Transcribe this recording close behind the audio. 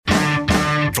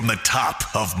from the top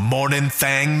of Morning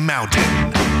Thang Mountain.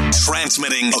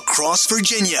 Transmitting across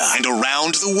Virginia and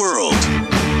around the world.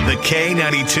 The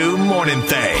K92 Morning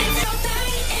Thang.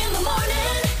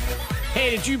 Hey,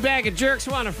 did you bag of jerks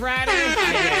want a Friday? There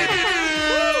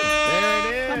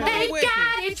it is. Thank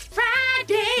God it's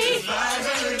Friday.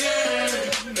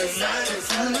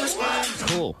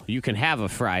 Cool. You can have a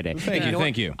Friday.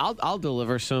 Thank you. I'll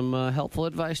deliver some helpful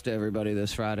advice to everybody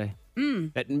this Friday.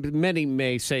 That many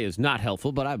may say is not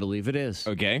helpful, but I believe it is.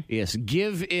 Okay. Yes,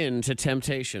 give in to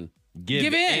temptation.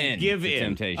 Give in. Give to in.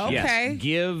 temptation. Okay. Yes,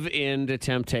 give in to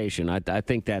temptation. I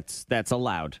think that's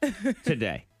allowed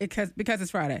today. Because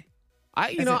it's Friday.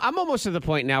 I'm almost to the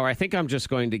point now where I think I'm just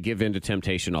going to give in to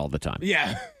temptation all the time.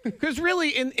 Yeah. Because really,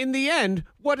 in the end,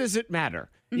 what does it matter?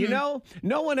 You know,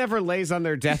 no one ever lays on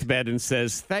their deathbed and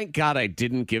says, thank God I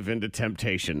didn't give in to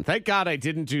temptation. Thank God I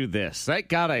didn't do this. Thank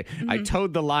God I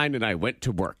towed the line and I went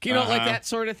to work. You know, like that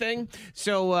sort of thing.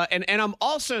 So, and I'm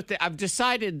also, I've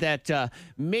decided that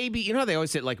maybe, you know, they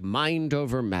always say like mind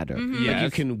over matter. Like Yes.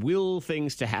 you can will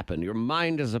things to happen. Your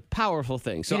mind is a powerful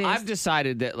thing. So It is. I've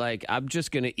decided that like I'm just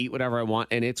going to eat whatever I want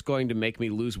and it's going to make me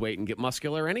lose weight and get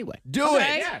muscular anyway. Do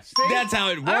Okay. it. Yeah, see? That's how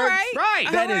it works. right. Right.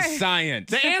 That All is right.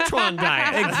 science. The Antoine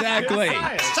diet. Exactly.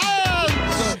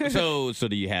 Science. So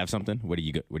do you have something? What are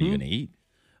you going to eat?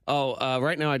 Oh,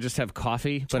 right now I just of course,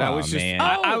 but I Aw, was just, man.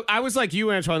 I was like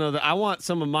you, Antoine, though, that I want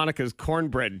some of Monica's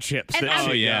cornbread chips. And that I- she Oh,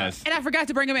 got. yes. And I forgot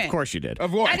to bring him in. Of course you did.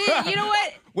 Of course. I did. You know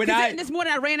what? When 'Cause this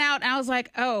morning I ran out and I was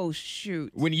like, oh,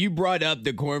 shoot. When you brought up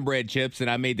the cornbread chips and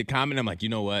I made the comment, I'm like, you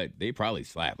know what? They probably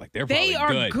slap. Like they're They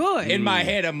probably are good. In my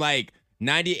head, I'm like,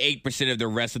 98% of the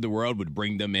rest of the world would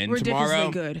bring them in Ridiculously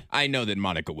tomorrow. good. I know that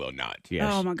Monica will not. Yes.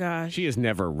 Oh, my gosh. She is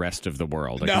never rest of the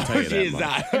world. I No, can tell you she that is much.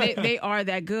 not. they are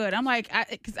that good. I'm like,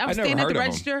 because I was never standing at heard the of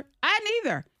 'em. register. I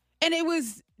neither. And it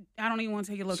was, I don't even want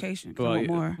to take your location. 'Cause I want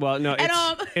more. Well, no, it's,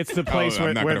 And, it's the place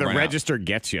I'm not where gonna the run out. register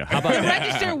gets you. How about The that?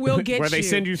 register will get Where you. they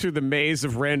send you through the maze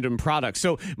of random products.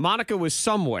 So Monica was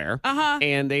somewhere,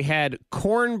 and they had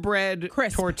cornbread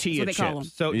Crisp, tortilla that's what they call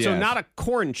chips. So Yes. not a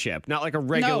corn chip, not like a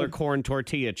regular No. corn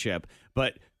tortilla chip,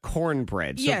 but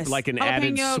cornbread. So Yes. like an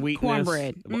added Jalapeno sweetness.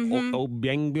 cornbread.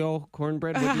 Obengo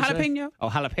cornbread? What'd you say? Jalapeno. Oh,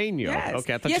 jalapeno. Yes.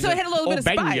 Okay, I thought Yeah, you so said it had a little bit of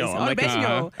spice. obengo. I'm like,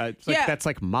 Obengo. it's like, Yeah. that's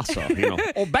like masa, you know.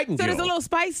 Obengo. So there's a little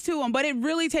spice to them, but it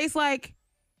really tastes like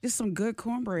just some good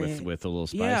cornbread. with a little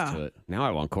spice Yeah. to it. Now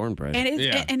I want cornbread. And it's,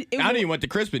 Yeah. and it I don't will- even want the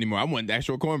crisp anymore. I want the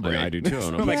actual cornbread. I do too. I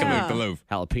don't know. Like Yeah. a loaf.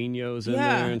 Jalapenos in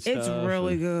yeah, there and stuff. it's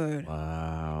really good.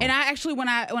 Wow. And I actually, when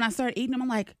I started eating them, I'm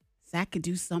like, Zach could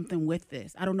do something with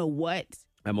this. I don't know what.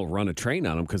 I'm gonna run a train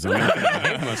on them because I'm not gonna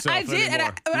behave myself I did, and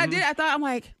anymore. I did. I thought I'm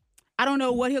like, I don't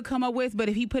know what he'll come up with, but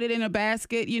if he put it in a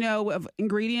basket, you know, of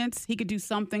ingredients, he could do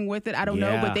something with it. I don't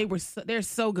know, Yeah. but they're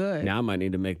so good. Now I might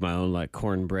need to make my own like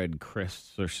cornbread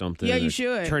crisps or something. Yeah, you or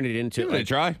should. turn it into. Give it a like,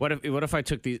 try. What if I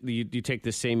took you take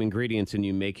the same ingredients and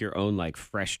you make your own like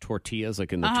fresh tortillas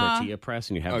like in the tortilla press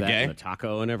and you have that Okay. in the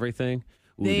taco and everything.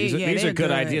 Ooh, They- these are, yeah, these are they're good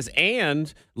good. ideas.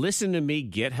 And listen to me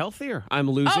get healthier.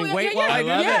 I'm losing weight while I do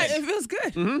love yeah, this. it feels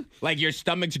good. Like your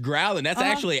stomach's growling. That's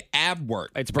actually ab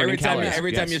work. It's burning every time, calories.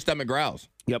 every time Yes. your stomach growls.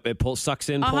 Yep, it sucks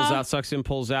in, pulls out, sucks in,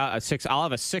 pulls out. I'll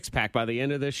have a 6-pack by the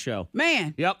end of this show.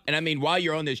 Man. Yep. And I mean, while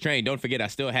you're on this train, don't forget I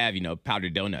still have,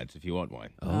 powdered donuts if you want one.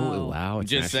 Oh, wow.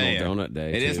 It's Just National saying. Donut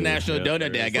Day. It is too. National Yep, Donut there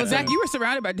Day. I is. got Well, Zach, some- you were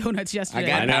surrounded by donuts I yesterday.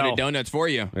 got I know. powdered donuts for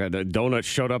you. I got the donut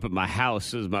showed up at my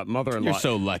house as my mother-in-law. You're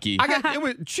so lucky.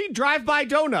 She drive-by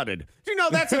donutted. Do you know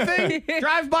that's a thing?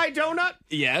 Drive-by donut?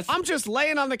 Yes. I'm just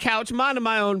laying on the couch, minding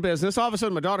my own business. All of a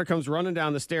sudden, my daughter comes running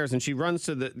down the stairs, and she runs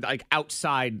to the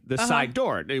outside the side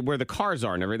door where the cars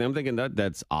are and everything. I'm thinking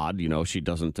that's odd. You know, she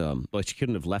doesn't. She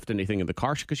couldn't have left anything in the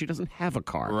car because she doesn't have a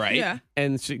car. Right. Yeah.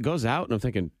 And she goes out, and I'm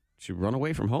thinking, she run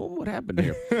away from home? What happened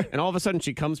here? And all of a sudden,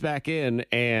 she comes back in,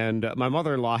 and my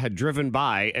mother-in-law had driven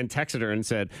by and texted her and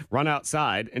said, run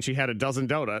outside. And she had a dozen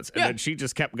donuts, and then she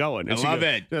just kept going. And I she love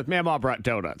goes, it. Mama brought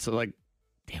donuts. So like,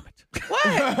 damn it. What?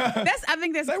 I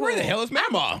think that's Like, cool. where the hell is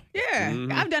Mama? Yeah,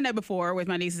 I've done that before with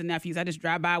my nieces and nephews. I just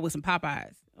drive by with some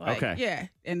Popeyes. Like, Okay. Yeah,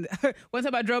 and one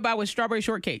time I drove by with strawberry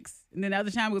shortcakes, and then the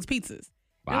other time it was pizzas.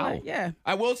 And I'm Wow. like, yeah.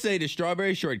 I will say the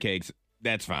strawberry shortcakes,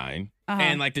 that's fine.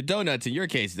 And like the donuts in your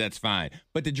case, that's fine.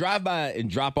 But to drive by and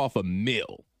drop off a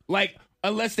meal, like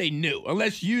unless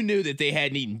you knew that they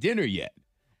hadn't eaten dinner yet.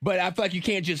 But I feel like you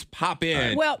can't just pop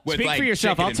in. Well, with Speak like for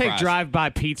yourself. chicken I'll and take fries. drive-by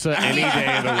pizza any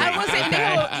day of the week. I will say,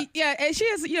 okay? Nicole, yeah, and she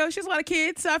has a lot of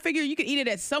kids, so I figure you could eat it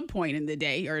at some point in the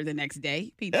day or the next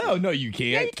day. Pizza. Oh, no, you can't.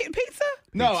 Yeah, you can pizza.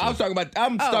 No, I was talking about.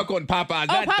 I'm stuck on Popeyes.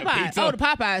 Oh, not the Popeyes. pizza. Oh, the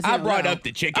Popeyes. I Yeah, brought well. up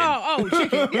the chicken. Oh,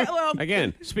 chicken. Yeah, well,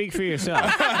 Again, speak for yourself.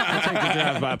 I'll take the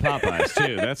drive by Popeyes,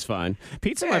 too. That's fine.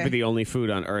 Pizza might be the only food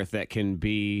on earth that can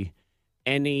be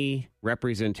any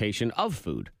representation of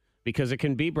food. Because it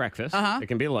can be breakfast, it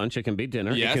can be lunch, it can be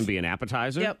dinner, Yes. it can be an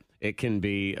appetizer, it can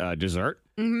be dessert,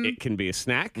 it can be a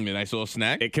snack, A nice little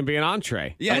snack. it can can be an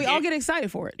entree. Yeah, we all get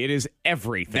excited for it. It is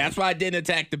everything. That's why I didn't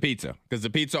attack the pizza, because the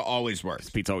pizza always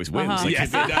works. Pizza always wins. Uh-huh. Like, Yes,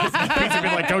 it does. Pizza be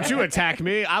like, don't you attack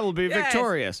me. I will be Yes.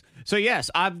 victorious. So, yes,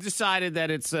 I've decided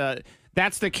that it's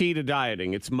that's the key to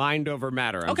dieting. It's mind over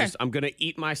matter. I'm going to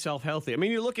eat myself healthy. I mean,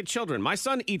 you look at children. My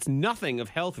son eats nothing of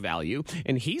health value,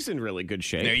 and he's in really good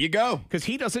shape. There you go. Because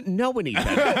he doesn't know any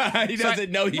better. He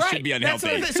doesn't know he should be That's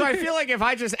unhealthy. so I feel like if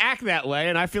I just act that way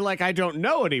and I feel like I don't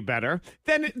know any better,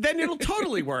 then it'll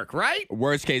totally work, right?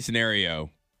 Worst case scenario,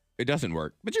 it doesn't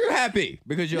work. But you're happy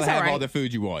because you'll It's all have all right. the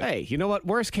food you want. Hey, you know what?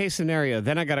 Worst case scenario,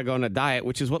 then I got to go on a diet,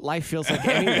 which is what life feels like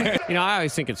anyway. I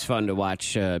always think it's fun to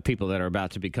watch people that are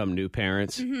about to become new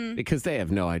parents because they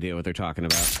have no idea what they're talking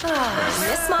about.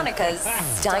 Miss Monica's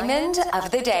Diamond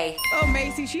of the Day. Oh,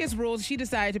 Macy, she has rules. She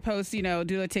decided to post,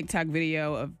 do a TikTok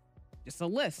video of just a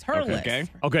list, her list. Okay.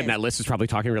 Oh, good. And that list is probably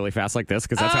talking really fast like this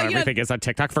because that's how everything is on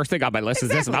TikTok. First thing on my list is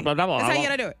this. Blah, blah, blah, blah, That's how blah. you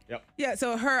gotta do it. Yep. Yeah.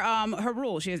 So her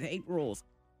rules. She has 8 rules.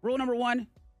 Rule number 1: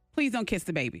 please don't kiss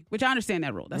the baby. Which I understand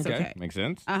that rule. That's okay. Makes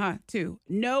sense. 2: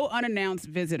 no unannounced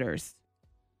visitors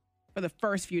for the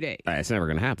first few days. All right, it's never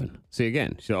going to happen. See,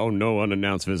 again, no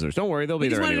unannounced visitors. Don't worry, they'll be We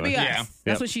just there wanted anyway. to be us. Yeah. That's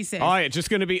Yep. what she said. Oh, yeah, just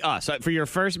going to be us for your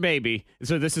first baby.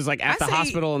 So this is like at the say-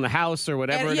 hospital, in the house, or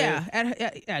whatever it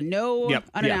is. No Yep.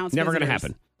 unannounced Never gonna visitors.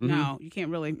 happen. Mhm. No, you can't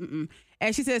really.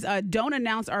 And she says, don't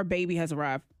announce our baby has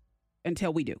arrived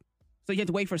until we do. So you have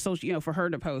to wait for for her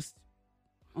to post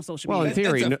on social Well, in media.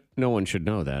 theory, That's no one should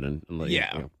know that. Unless,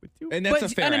 Yeah. And that's a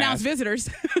But fair unannounced ask. visitors.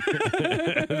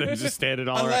 They're just standing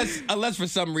all around. Unless for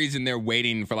some reason they're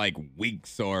waiting for like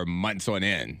weeks or months on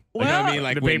end. You know what Well, I mean?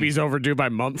 Like The when- baby's overdue by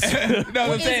months.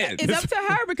 No, I'm saying. It's up to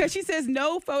her because she says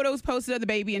no photos posted of the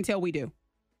baby until we do.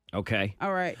 Okay.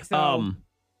 All right. So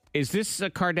Is this a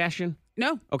Kardashian?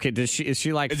 no, Okay. Is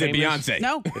she like Is it famous? Beyonce?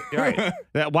 no.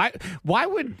 Right. Why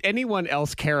would anyone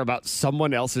else care about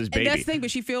someone else's And baby? that's the thing,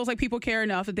 but she feels like people care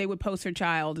enough that they would post her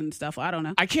child and stuff. I don't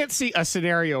know. I can't see a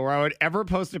scenario where I would ever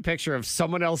post a picture of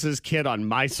someone else's kid on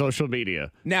my social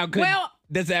media. Now,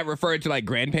 does that refer to like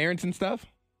grandparents and stuff?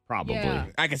 Probably. Yeah.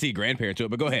 I can see grandparents to it,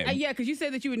 but go ahead. Yeah, because you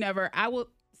said that you would never. I will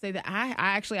say that I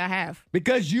actually have.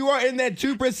 Because you are in that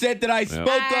 2% that I spoke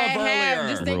of have. earlier.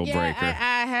 Just think, Rule breaker.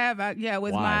 I have. Yeah,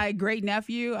 with Why? my great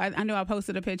nephew. I know I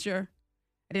posted a picture.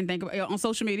 I didn't think about on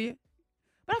social media.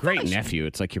 But I feel Great like she- nephew.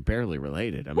 It's like you're barely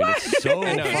related. I mean, it's so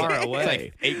far It's away.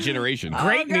 like 8 generations.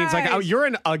 Great means like, guys. oh, you're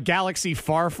in a galaxy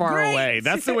far, far Great. away.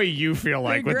 That's the way you feel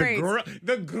like with Great.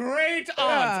 the great odds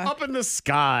Yeah. up in the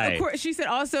sky. Of course, she said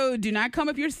also, do not come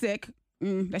if you're sick.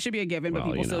 That should be a given, but Well,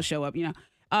 people you still know. show up.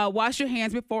 Wash your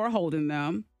hands before holding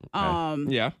them.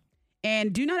 Yeah.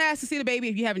 And do not ask to see the baby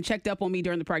if you haven't checked up on me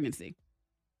during the pregnancy.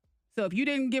 So if you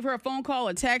didn't give her a phone call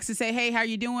or text to say, hey, how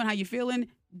you doing? How you feeling?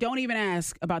 Don't even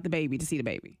ask about the baby to see the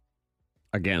baby.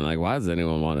 Again, like, why does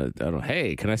anyone want to? I don't.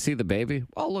 Hey, can I see the baby?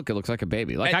 Oh, look, it looks like a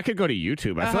baby. Like, I could go to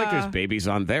YouTube. I feel like there's babies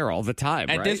on there all the time.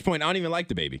 At right? this point, I don't even like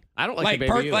the baby. I don't like the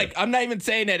baby either. Like, I'm not even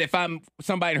saying that if I'm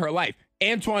somebody in her life.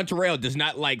 Antoine Terrell does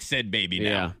not like said baby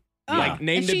now. Yeah. Like,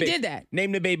 name and the she did that.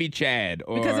 Name the baby Chad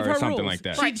or Because of her something rules.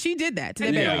 like that. She did that to the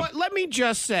And you baby. know what? Let me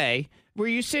just say, where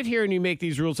you sit here and you make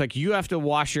these rules, like you have to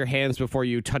wash your hands before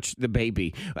you touch the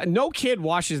baby. No kid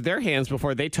washes their hands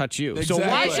before they touch you. So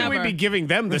why Exactly. should we Ever. be giving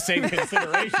them the same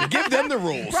consideration? Give them the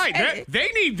rules. Right. They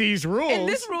need these rules. And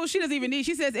this rule she doesn't even need.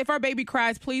 She says, if our baby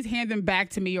cries, please hand them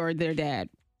back to me or their dad.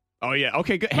 Oh, yeah.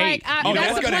 Okay, good. Hey, Like, you know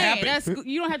that's what? the gonna plan. happen.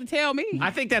 You don't have to tell me.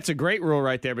 I think that's a great rule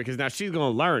right there because now she's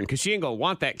going to learn because she ain't going to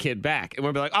want that kid back. And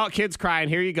we'll be like, oh, kid's crying.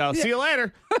 Here you go. See you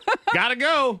later. Gotta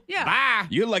go. Yeah. Bye.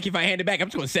 You're lucky if I hand it back. I'm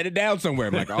just going to set it down somewhere.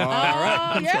 I'm like, all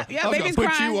right. yeah, I was going baby's to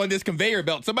put crying. you on this conveyor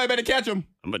belt. Somebody better catch him.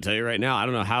 I'm going to tell you right now, I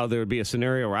don't know how there would be a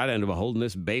scenario where I'd end up holding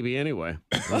this baby anyway.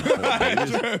 Get But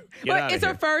outta it's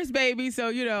her here. first baby, so,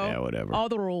 Yeah, whatever. all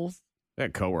the rules. I had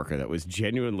a coworker that was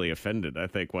genuinely offended, I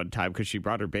think, one time because she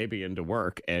brought her baby into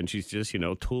work and she's just,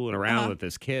 tooling around with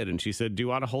this kid. And she said, do you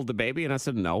want to hold the baby? And I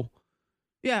said, no.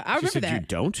 Yeah, I She remember said, that. you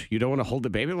don't? You don't want to hold the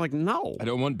baby? I'm like, no. I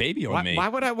don't want baby on me. Why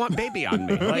would I want baby on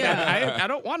me? Like, Yeah. I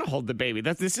don't want to hold the baby.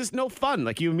 This is no fun.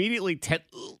 Like, you immediately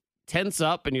tense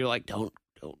up and you're like, don't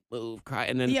don't move, cry.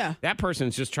 And then that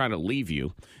person's just trying to leave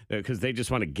you because they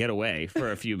just want to get away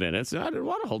for a few minutes. I didn't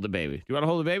want to hold the baby. Do you want to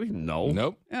hold the baby? No.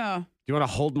 Nope. Oh. Do you want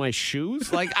to hold my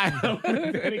shoes? Like, I don't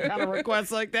have any kind of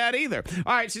requests like that either.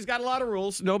 All right, she's got a lot of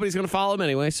rules. Nobody's going to follow them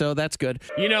anyway, so that's good.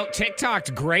 You know,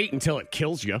 TikTok's great until it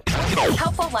kills you.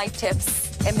 Helpful life tips.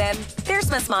 And then there's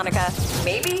Miss Monica.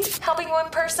 Maybe helping one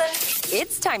person.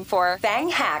 It's time for Bang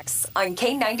Hacks on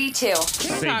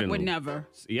K92. TikTok would never.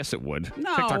 Yes, it would.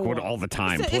 No. TikTok would all the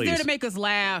time, It's please. there to make us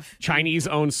laugh.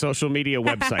 Chinese-owned social media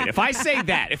website. If I say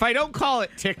that, if I don't call it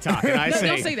TikTok and I No, say,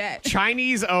 don't say that.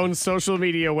 Chinese-owned social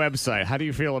media website, how do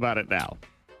you feel about it now?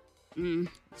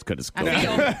 It's good as gold.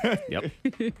 I feel.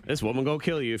 Yep. This woman gonna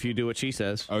kill you if you do what she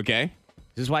says. Okay.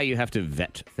 This is why you have to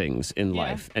vet things in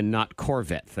life and not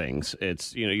Corvette things.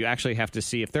 It's, you actually have to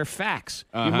see if they're facts.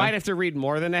 You might have to read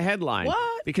more than a headline.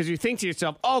 What? Because you think to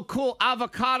yourself, oh, cool,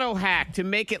 avocado hack to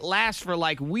make it last for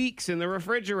like weeks in the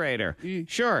refrigerator.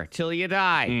 Sure, till you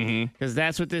die. Because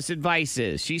that's what this advice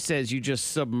is. She says you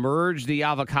just submerge the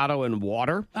avocado in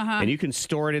water and you can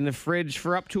store it in the fridge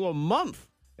for up to a month.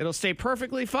 It'll stay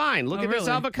perfectly fine. Look at this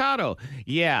avocado.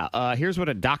 Yeah, here's what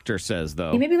a doctor says,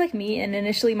 though. You may be like me, and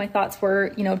initially my thoughts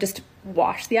were, just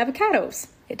wash the avocados.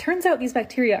 It turns out these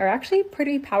bacteria are actually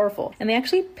pretty powerful, and they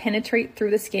actually penetrate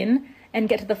through the skin and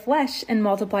get to the flesh and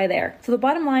multiply there. So the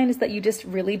bottom line is that you just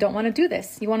really don't want to do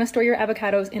this. You want to store your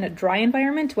avocados in a dry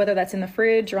environment, whether that's in the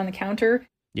fridge or on the counter.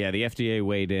 Yeah, the FDA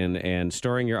weighed in, and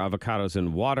storing your avocados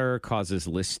in water causes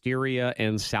listeria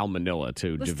and salmonella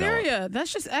to develop. Listeria,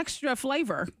 that's just extra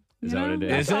flavor. Is that what it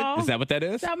is? Is it? Is that what that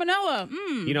is? Salmonella. Salt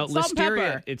and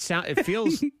listeria, pepper. it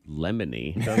feels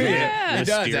lemony, doesn't Yeah. it? It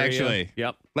does, Listeria. actually.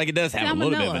 Yep. Like it does have a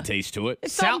little bit of a Salmonella. taste to it.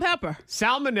 It's salt and pepper.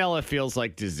 Salmonella feels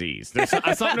like disease. There's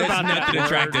something about There's that nothing word.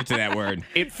 attractive to that word.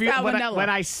 It feels Salmonella. when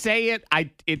I say it, I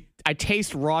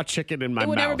taste raw chicken in my It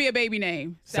would mouth. never be a baby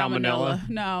name. Salmonella?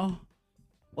 No.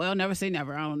 Well, never say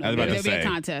never. I don't know. I was about to Maybe there'll be say.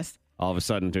 a contest. All of a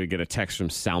sudden, do we get a text from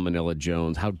Salmonella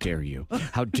Jones? How dare you?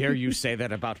 How dare you say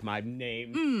that about my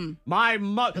name? My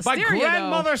Listeria,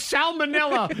 grandmother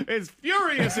Salmonella is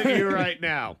furious at you right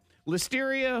now.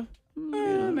 Listeria?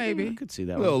 Maybe. I could see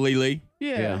that Little one. Lily.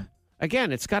 Yeah.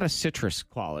 Again, it's got a citrus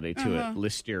quality to it.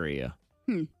 Listeria.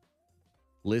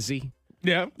 Lizzie?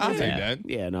 Yeah, I'll take Yeah. that.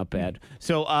 Yeah, not bad.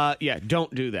 So,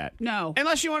 don't do that. No.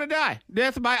 Unless you want to die.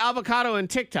 Death by avocado and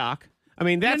TikTok. I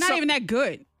mean, They're that's not even that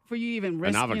good for you to even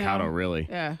risk. an avocado, you know? really.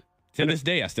 Yeah. To this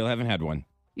day, I still haven't had one.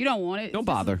 You don't want it. Don't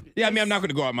bother. Yeah, I mean, I'm not going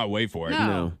to go out my way for it.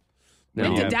 No. No.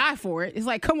 And No. to die for it. It's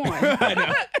like, come on. I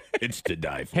know. It's to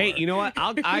die for. Hey, you know what?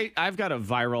 I've got a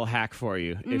viral hack for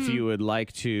you. If you would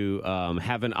like to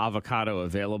have an avocado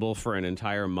available for an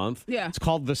entire month, Yeah. it's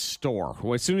called The Store.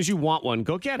 Well, as soon as you want one,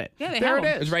 go get it. Yeah, they there have it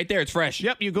 'em. is. It's right there. It's fresh.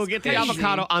 Yep, you go get the crazy.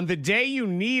 avocado. On the day you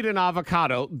need an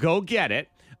avocado, go get it.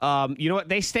 You know what?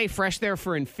 They stay fresh there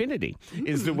for infinity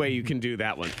is the way you can do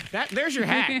that one. There's your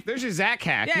hack. There's your Zach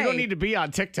hack. You don't Yay. need to be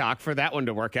on TikTok for that one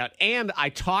to work out. And I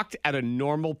talked at a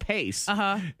normal pace,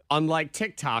 unlike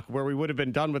TikTok, where we would have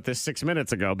been done with this 6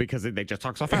 minutes ago because they just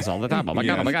talk so fast all the time. Oh my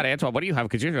God, Antoine, what do you have?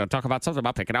 Because you're going to talk about something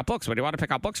about picking out books. When you want to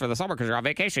pick out books for the summer because you're on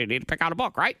vacation, you need to pick out a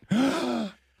book, right?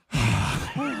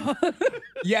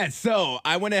 Yes, so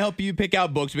I want to help you pick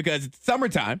out books because it's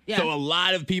summertime. Yeah. So a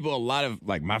lot of people,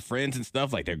 like my friends and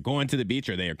stuff, like they're going to the beach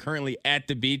or they are currently at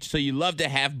the beach. So you love to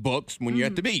have books when you're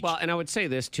at the beach. Well, and I would say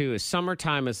this too: is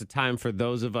summertime is a time for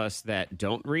those of us that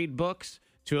don't read books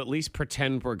to at least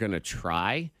pretend we're going to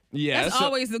try. yeah. That's so-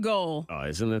 always the goal. Oh,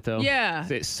 isn't it though? Yeah.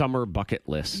 It's a summer bucket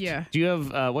list. Yeah. Do you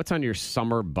have what's on your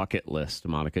summer bucket list,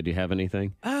 Monica? Do you have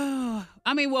anything?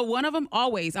 I mean, well, one of them I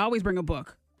always bring a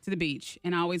book to the beach,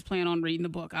 and I always plan on reading the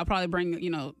book. I'll probably bring,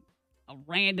 a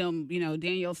random,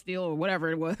 Danielle Steele or whatever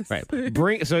it was. Right.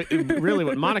 Really,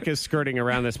 what Monica's skirting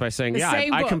around this by saying, The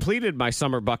same I book. completed my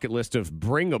summer bucket list of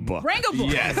bring a book. Bring a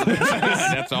book. Yes.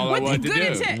 That's all I With wanted to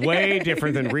good do. intent. Way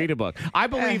different than read a book. I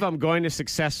believe I'm going to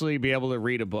successfully be able to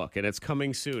read a book, and it's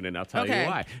coming soon, and I'll tell you Okay.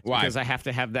 why. It's Why? Because I have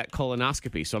to have that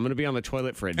colonoscopy, so I'm going to be on the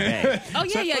toilet for a day. Oh,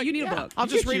 yeah, you need a book. I'll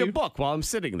just Get read a you. book while I'm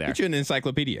sitting there. Get you an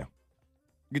encyclopedia.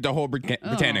 Get the whole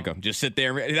Britannica. Just sit there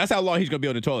and read. That's how long he's going to be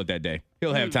on the toilet that day.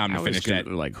 He'll have time I to was finish that.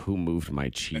 gonna, like, who moved my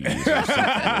cheese or something.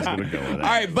 I was going to go with that. All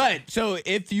right, but so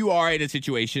if you are in a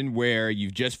situation where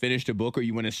you've just finished a book or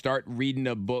you want to start reading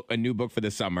a new book for the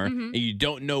summer, and you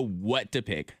don't know what to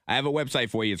pick, I have a website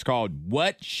for you. It's called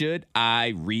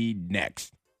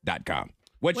whatshouldireadnext.com.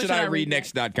 What should I read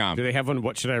next.com. Do they have one?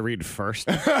 What should I read first?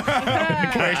 Where should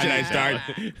I start?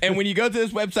 And when you go to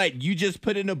this website, you just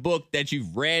put in a book that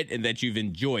you've read and that you've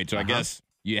enjoyed. So I guess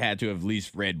you had to have at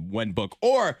least read one book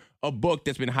or a book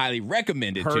that's been highly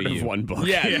recommended Heard to of you. one book.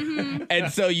 Yeah.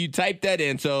 And so you type that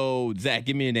in. So, Zach,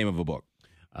 give me a name of a book.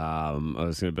 I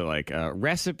was going to be like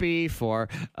recipe for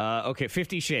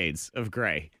 50 Shades of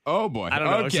Grey. Oh boy. I don't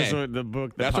know. It's Okay. just the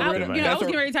book. That's what I we're was gonna- getting that's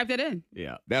what- ready to type that in.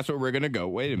 Yeah. That's what we're gonna go.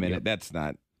 Wait a minute.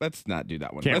 Let's not do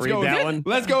that one. Can't let's read go that with, one?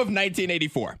 Let's go with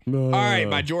 1984. All right,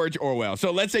 by George Orwell.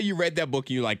 So let's say you read that book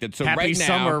and you liked it. So Happy right now,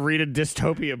 summer. Read a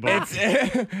dystopia book.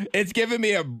 it's giving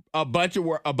me a bunch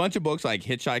of books like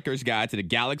Hitchhiker's Guide to the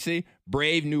Galaxy,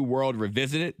 Brave New World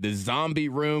Revisited, The Zombie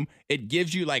Room. It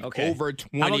gives you like over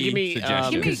 20 How about give me,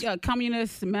 suggestions. Give me a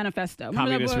Communist Manifesto. Remember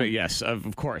that Communist, book? yes,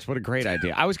 of course. What a great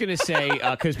idea. I was going to say,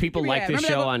 because people like this Remember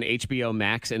that show book? on HBO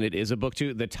Max, and it is a book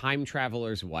too, The Time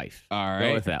Traveler's Wife. All Go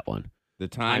right. with that one. The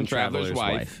Time Traveler's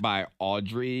Wife by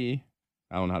Audrey.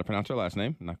 I don't know how to pronounce her last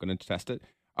name. I'm not going to test it.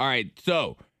 All right.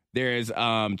 So there's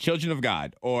Children of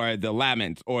God or The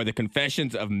Laments or The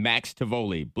Confessions of Max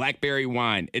Tivoli, Blackberry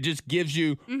Wine. It just gives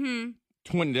you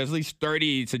 20, there's at least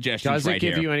 30 suggestions Does it right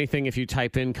give here. you anything if you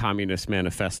type in Communist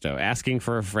Manifesto, asking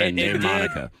for a friend named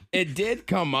Monica? It did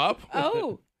come up.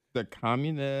 Oh. The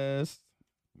Communist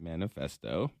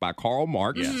Manifesto by Karl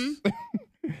Marx.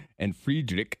 And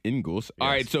Friedrich Engels. All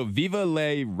right, so Viva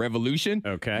la Revolution.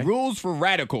 Okay. Rules for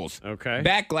Radicals. Okay.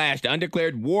 Backlash to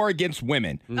undeclared war against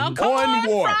women. Oh, come on,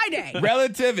 war. Friday.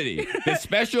 Relativity. The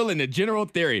special and the general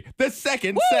theory. The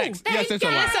second sex. Yes, it's a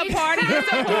lot. It's a party.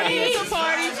 It's a party.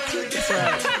 It's a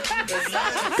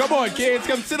party. Come on, kids.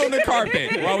 Come sit on the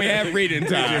carpet while we have reading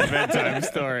Your time. bedtime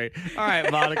story. All right,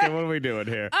 Monica, what are we doing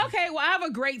here? Okay, well, I have a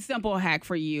great simple hack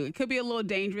for you. It could be a little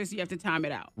dangerous. You have to time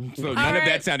it out. So none of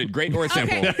that sounded great or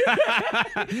simple. Okay.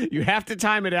 You have to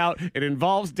time it out. It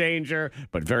involves danger,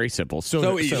 but very simple.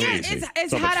 So easy. Yeah, easy.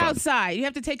 it's So much hot fun. outside. You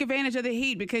have to take advantage of the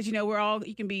heat because, you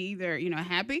can be either,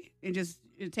 happy and just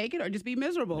take it or just be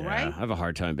miserable, Yeah, right? I have a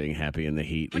hard time being happy in the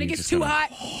heat. When it You gets just too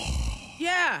gotta- hot.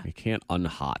 Yeah. You can't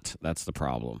unhot. That's the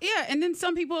problem. Yeah, and then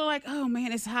some people are like, oh,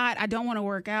 man, it's hot. I don't want to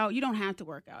work out. You don't have to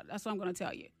work out. That's what I'm going to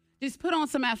tell you. Just put on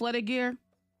some athletic gear,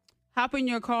 hop in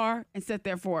your car, and sit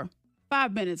there for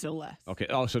 5 minutes or less. Okay.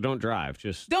 Oh, so don't drive.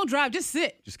 Just Don't drive. Just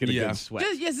sit. get a Yeah. good sweat.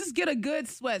 Just get a good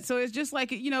sweat. So it's just like,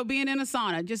 being in a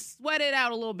sauna. Just sweat it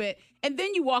out a little bit. And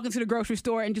then you walk into the grocery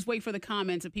store and just wait for the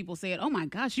comments of people saying, oh, my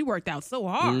gosh, you worked out so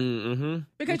hard.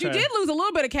 Because you Okay. did lose a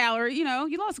little bit of calorie.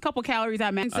 You lost a couple calories,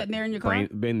 I meant, sitting there in your car.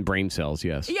 brain cells,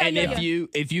 yes. Yeah, And yeah,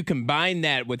 if you combine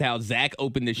that with how Zach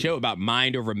opened the show about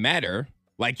mind over matter,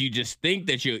 like you just think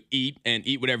that you eat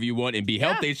whatever you want and be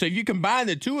healthy. So if you combine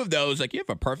the two of those, like you have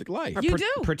a perfect life. You do.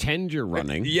 Pretend you're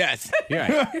running. Yes.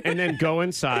 Yeah. And then go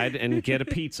inside and get a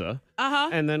pizza.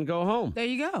 And then go home. There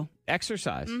you go.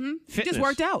 Exercise. Fitness. Just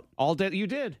worked out. All day. You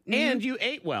did. And you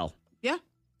ate well. Yeah.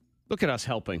 Look at us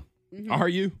helping. Are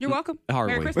you? You're welcome. Are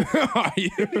Merry we? Christmas. Are you?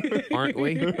 Aren't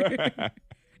we?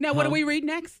 Now, what do we read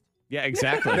next? Yeah,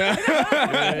 exactly.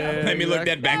 Let me look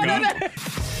that back up.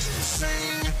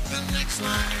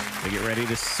 We get ready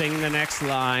to sing the next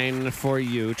line for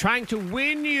you. Trying to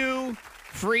win you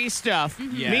free stuff.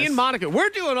 Yes. Me and Monica, we're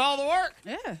doing all the work.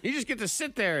 Yeah. You just get to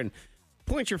sit there and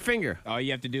point your finger. All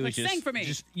you have to do is Like, sing for me.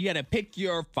 you got to pick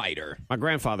your fighter. My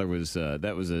grandfather was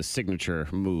that was a signature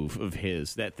move of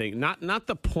his. That thing, not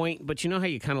the point, but you know how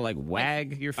you kind of like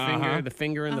wag your finger, the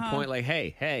finger and the point, like,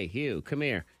 hey, Hugh, come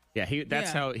here. Yeah,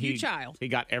 that's Yeah, how he you child. he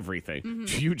got everything.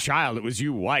 You child, it was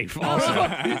you wife also.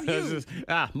 This is-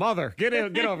 mother, get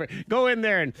over, go in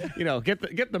there and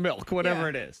get the milk, whatever Yeah.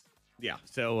 it is. Yeah,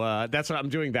 so that's what I'm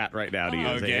doing that right now to you.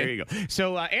 So Okay. there you go.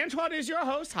 So Antoine is your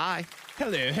host. Hi.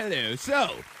 Hello.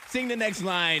 So, sing the next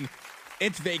line.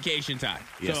 It's vacation time.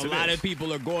 Yes, so a it lot is. of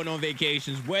people are going on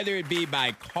vacations, whether it be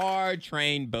by car,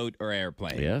 train, boat, or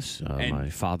airplane. Yes, And- my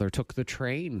father took the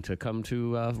train to come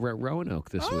to Roanoke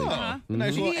this week. Oh, a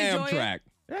nice Did little he enjoy it? Amtrak.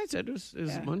 That's it. His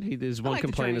Yeah. one like the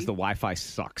complaint is train. the Wi-Fi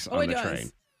sucks Oh, on it the does.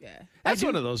 train. Yeah. That's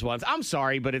one of those ones. I'm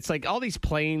sorry, but it's like all these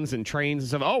planes and trains and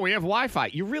stuff. Oh, we have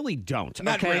Wi-Fi. You really don't.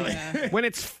 Not okay? really. When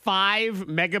it's 5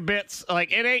 megabits,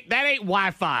 like that ain't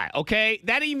Wi-Fi. Okay,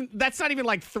 that's not even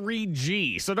like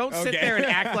 3G. So don't sit Okay. there and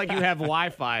act like you have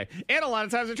Wi-Fi. And a lot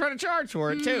of times they're trying to charge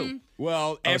for it too.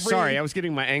 Well, Oh, sorry, I was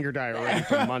getting my anger diary ready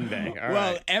for Monday. All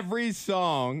well, right. every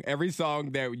song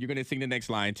that you're going to sing the next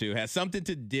line to has something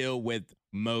to deal with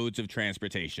modes of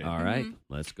transportation. All right,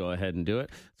 let's go ahead and do it.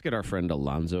 Let's get our friend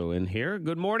Alonzo in here.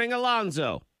 Good morning,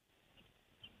 Alonzo.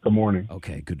 Good morning.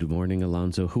 Okay, good morning,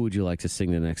 Alonzo. Who would you like to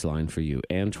sing the next line for you?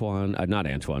 Antoine, not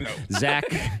Antoine. Zach.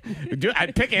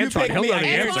 I'd pick You Antoine. pick He'll me, know I the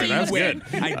answer. guarantee That's you win.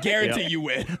 good. I guarantee you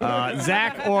win.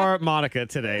 Zach or Monica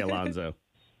today, Alonzo?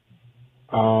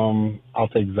 I'll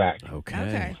take Zach. Okay.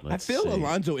 Okay. I let's feel see.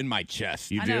 Alonzo in my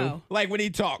chest. You I do? know. Like when he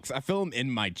talks, I feel him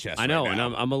in my chest. I know, right and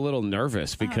now. I'm a little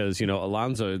nervous because,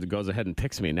 Alonzo goes ahead and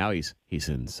picks me. Now he's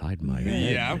inside my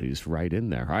head. Yeah. He's right in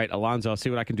there. All right, Alonzo, I'll see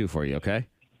what I can do for you, okay?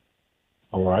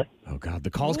 All right. Oh, God. The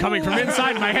call's coming from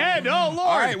inside my head. Oh, Lord.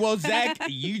 All right, well, Zach,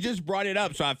 you just brought it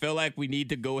up, so I feel like we need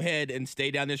to go ahead and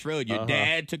stay down this road. Your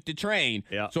dad took the train,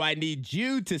 so I need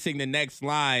you to sing the next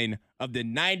line of the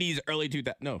 90s,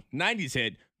 90s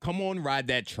hit, Come On, Ride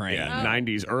That Train. Yeah,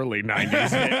 90s, early 90s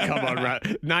hit. Come on, ride.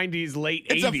 90s, late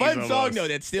 80s. It's a fun song, almost. though,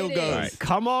 that still goes. Right.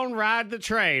 Come On, Ride the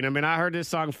Train. I mean, I heard this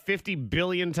song 50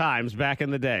 billion times back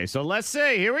in the day. So let's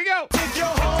see. Here we go. Take you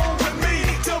home with me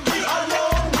to be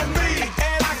alone with me.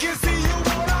 And I can see you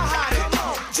wanna hide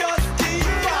it. Just keep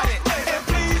riding. And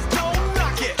please don't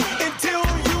knock it until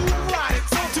you ride it.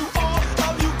 So to all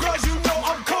of you girls, you know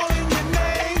I'm calling your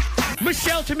name.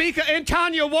 Michelle, Tamika, and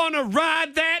Tanya want to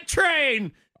ride that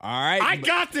train. All right. I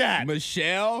got that.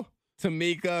 Michelle,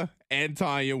 Tamika, and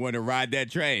Tanya want to ride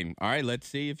that train. All right, let's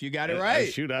see if you got it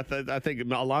right. Shoot, I think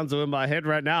Alonzo in my head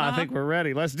right now. I think we're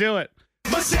ready. Let's do it.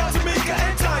 Michelle, Tamika,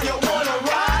 and Tanya wanna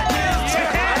ride this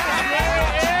train.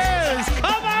 There it is.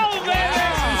 Come on, baby.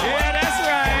 Yeah, that's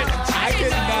right. I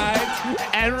could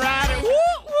not. And ride it. Woo,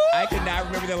 woo. I could not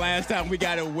remember the last time we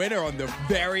got a winner on the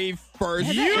very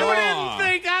first You draw. didn't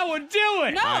think I would do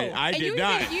it. No, I and did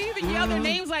not. You even yelled their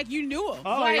names like you knew them.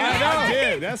 Oh, like, yeah, I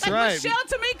did. That's like right. Michelle,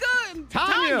 Tamika, and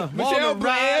Tanya. Michelle Wanna ride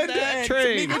Brand that and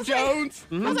train. Tamika Jones.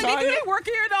 I was like, do they work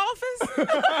here in the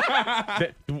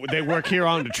office? They work here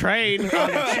on the train.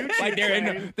 Like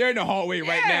they're in the hallway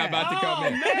right now about to come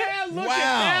in. Man, look Wow. at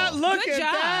that. Look Good at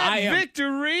job. that. I am-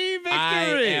 Victory.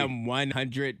 I am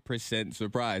 100%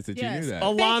 surprised that you Yes. knew that.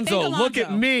 Alonzo, Thank look at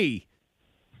Alonzo. me.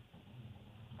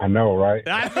 I know, right?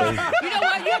 You know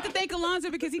what? You have to thank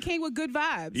Alonzo because he came with good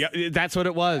vibes. Yeah, that's what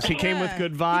it was. He came with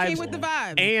good vibes. He came with the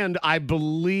vibes. And I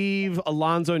believe,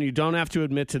 Alonzo, and you don't have to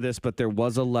admit to this, but there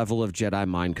was a level of Jedi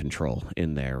mind control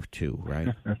in there, too,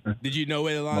 right? Did you know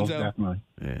it, Most Alonzo? definitely.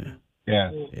 Yeah.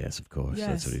 Yeah. Yes, of course. Yes.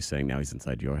 That's what he's saying. Now he's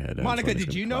inside your head. Monica, That's when he's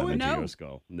did gonna you know climb it? into No. your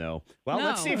skull. No. Well, No.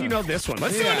 let's see if you know this one.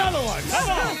 Let's do another one. Come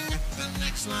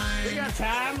on. We got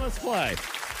time. Let's play.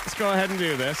 Let's go ahead and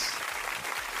do this.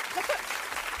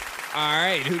 All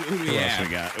right, who do we Who else have?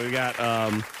 we got? We got,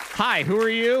 hi, who are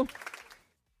you?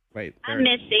 Wait. I'm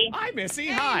Missy. Hi, Missy.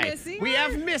 Hey, Hi. Missy. We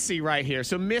have Missy right here.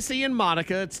 So Missy and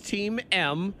Monica, it's Team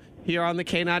M here on the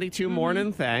K92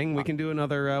 Morning Thing. We can do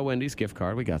another Wendy's gift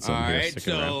card. We got some All here. right, Stick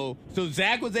around. so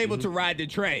Zach was able to ride the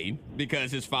train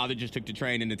because his father just took the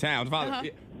train into town.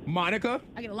 Monica,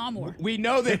 I get a lawnmower. we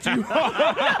know that you.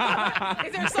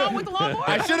 Is there a song with the lawnmower?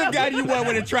 I should have gotten you one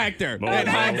with a tractor. In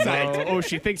hindsight, Oh,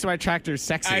 she thinks my tractor's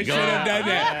sexy. I Go should have on. done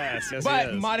that. Yes, But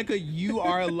it is. Monica, you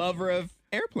are a lover of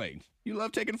airplanes. You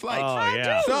love taking flights. Oh,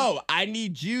 yeah. So I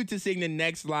need you to sing the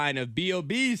next line of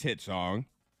B.O.B.'s hit song,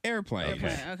 Airplane.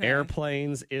 Okay.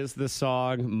 Airplanes is the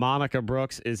song. Monica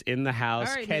Brooks is in the house.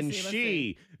 All right, Can Missy, let's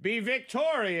she be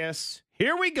victorious?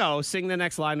 Here we go. Sing the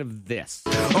next line of this.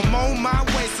 I'm on my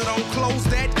way, so don't close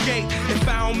that gate. If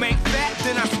I don't make that,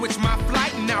 then I switch my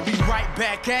flight and I'll be right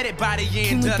back at it by the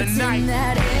end of the night.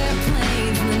 That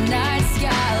airplane from the night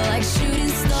sky like shooting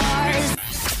stars.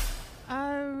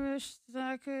 I wish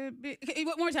I could be. Okay,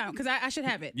 one more time, because I should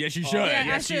have it. Yes, you should. Yeah,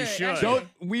 yes, I you should. should. Don't.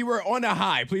 We were on a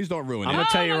high. Please don't ruin I'm it. going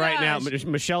to tell you my right now, gosh.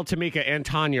 Michelle, Tamika, and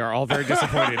Tanya are all very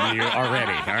disappointed in you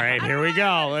already. All right, here we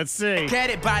go. Let's see. At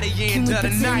it by the end of the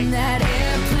night. That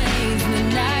airplane from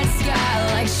the night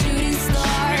sky like shooting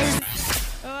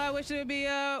stars. Oh, I wish it would be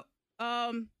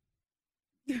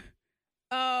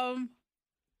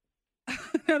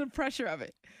the pressure of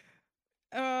it.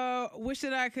 Wish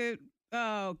that I could.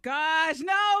 Oh gosh,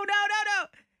 no.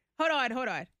 Hold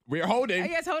on. We're holding.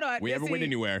 Yes, hold on. We Let's haven't went see.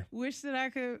 anywhere. Wish that I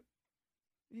could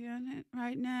be on it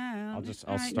right now. I'll right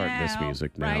start this now,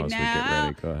 music now right as we now, get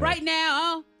ready. Go ahead. Right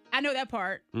now. I know that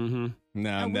part. Mm-hmm.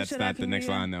 No, wish that's that I not the could next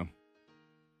be a- line though.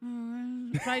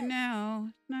 Right now.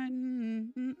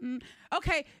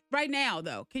 Okay, right now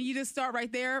though. Can you just start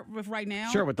right there with right now?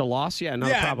 Sure, with the loss? Yeah, no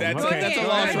Yeah, problem. that's- Okay. that's a Go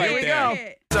loss ahead. right Here we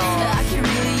there. go. I can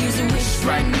really use a wish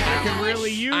right now. I could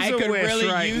really use I a could wish really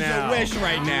right use now. a wish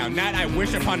right now. Not I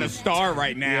wish upon a star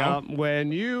right now. Yep.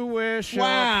 When you wish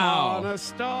Wow. upon a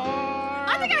star.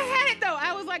 I think I had it though.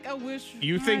 I was like, I wish.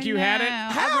 You think right you had it? now.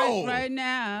 I How? wish right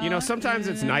now. You know, sometimes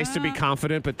it's nice to be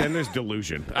confident, but then there's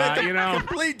delusion. You know.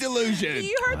 Complete delusion.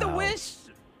 You heard the wish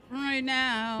right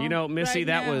now. You know, Missy, right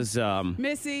that now. was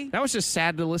Missy. that was just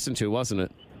sad to listen to, wasn't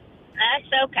it?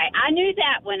 That's okay. I knew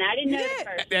that one. I didn't know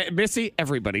the first. Missy,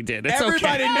 everybody did. It's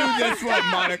Everybody okay. knew this one,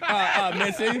 Monica.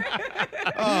 Missy.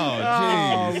 Oh,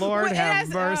 Oh, jeez. Lord Well, have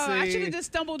yes, mercy. I should have just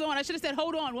stumbled on. I should have said,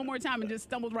 hold on one more time and just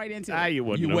stumbled right into it. You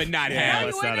wouldn't You have. would not have.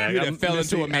 let's You not wouldn't You'd have fell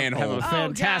into a Missy, manhole. Have a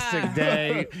fantastic God.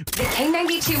 day. The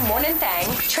K92 Morning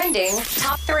Thang trending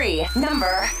top 3.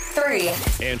 Number 3.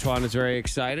 Antoine is very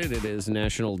excited. It is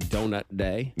National Donut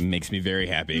Day, Makes me very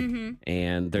happy. Mm-hmm.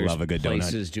 and there's Love a good donut.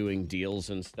 places doing deals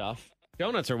and stuff.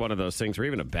 Donuts are one of those things where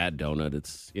even a bad donut,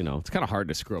 it's kind of hard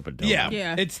to screw up a donut.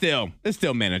 Yeah, it's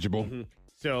still manageable.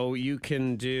 So you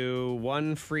can do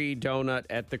one free donut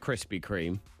at the Krispy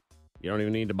Kreme. You don't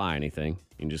even need to buy anything.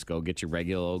 You can just go get your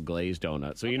regular old glazed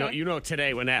donut. So you know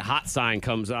today when that hot sign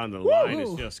comes on, the line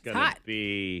is just going to hot.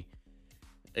 be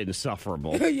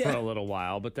insufferable for a little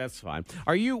while, but that's fine.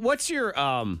 What's your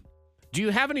do you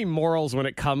have any morals when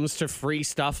it comes to free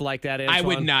stuff like that,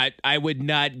 Antoine? I would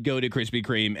not go to Krispy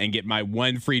Kreme and get my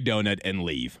one free donut and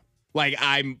leave. Like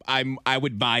I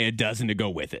would buy a dozen to go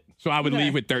with it. So I would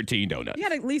leave with 13 donuts. You got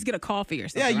to at least get a coffee or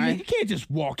Yeah, something, right? you can't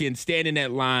just walk in, stand in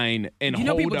that line, and You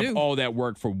know hold people up do. all that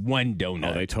work for one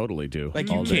donut. Oh, they totally do. Like,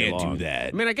 you all day can't do long.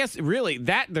 that. I mean, I guess really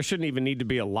that there shouldn't even need to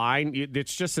be a line.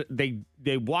 It's just that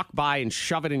they walk by and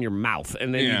shove it in your mouth,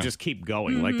 and then you just keep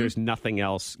going. Like there's nothing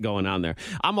else going on there.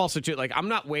 I'm also like I'm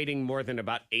not waiting more than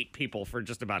about 8 people for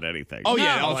just about anything. Oh,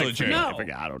 yeah, No, also like, true. No.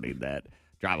 I don't need that.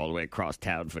 Drive all the way across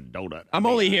town for a donut. I'm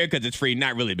only here because it's free,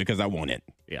 not really because I want it.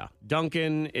 Yeah.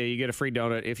 Dunkin', you get a free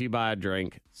donut if you buy a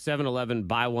drink. 7-Eleven,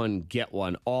 buy one, get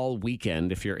one all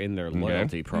weekend if you're in their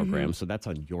loyalty program. So that's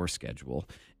on your schedule.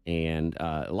 And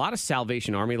a lot of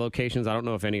Salvation Army locations, I don't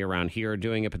know if any around here are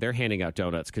doing it, but they're handing out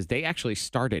donuts because they actually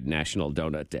started National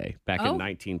Donut Day back in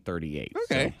 1938.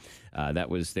 Okay. So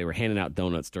they were handing out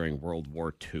donuts during World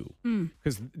War II.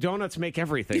 Because donuts make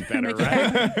everything better,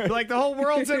 right? Like the whole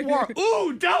world's at war.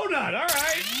 Ooh, donut. All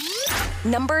right.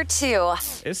 Number 2.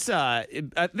 It's I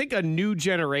think a new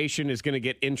generation is going to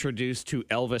get introduced to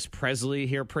Elvis Presley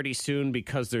here pretty soon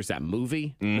because there's that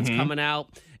movie that's coming out,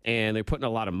 and they're putting a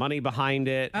lot of money behind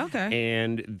it. Okay.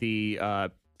 And the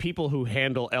people who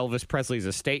handle Elvis Presley's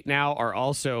estate now are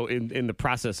also in the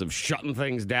process of shutting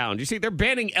things down. Do you see? They're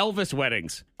banning Elvis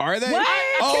weddings. Are they? What?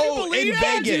 I Oh, can't believe in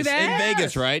they do Vegas. that. In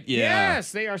Vegas, right? Yeah.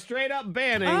 Yes, they are straight up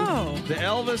banning Oh. the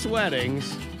Elvis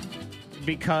weddings.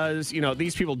 Because,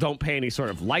 these people don't pay any sort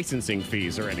of licensing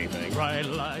fees or anything.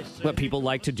 But people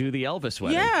like to do the Elvis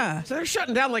wedding. Yeah. So they're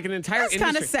shutting down like an entire That's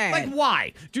industry. kinda sad. Like,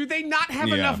 why? Do they not have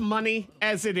Yeah. enough money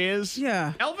as it is?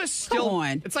 Yeah. Elvis still. Come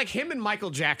on. It's like him and Michael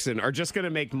Jackson are just going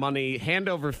to make money hand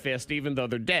over fist, even though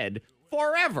they're dead,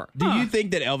 forever. Do you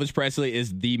think that Elvis Presley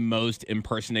is the most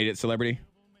impersonated celebrity?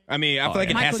 I mean, I feel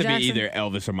like it has to Michael be Jackson? either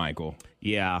Elvis or Michael.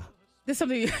 Yeah. There's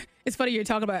something. It's funny you're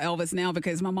talking about Elvis now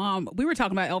because we were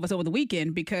talking about Elvis over the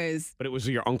weekend because But it was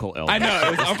your Uncle Elvis. I know.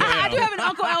 It was Uncle I do Al. have an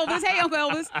Uncle Elvis. Hey, Uncle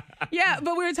Elvis. Yeah,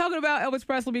 but we were talking about Elvis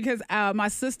Presley because my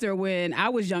sister, when I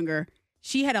was younger,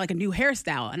 she had like a new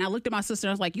hairstyle, and I looked at my sister and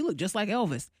I was like, "You look just like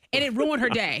Elvis," and it ruined her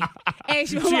day. And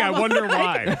Gee, I wonder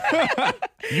why.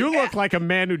 You look like a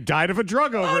man who died of a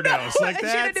drug overdose. Like She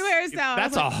had a that. new hairstyle.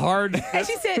 That's I a was hard. And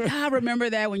she said, "I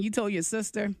remember that when you told your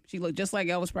sister she looked just like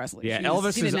Elvis Presley." Yeah, She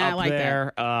Elvis did is not up like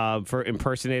there for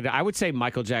impersonated. I would say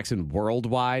Michael Jackson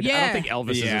worldwide. I Yeah. don't think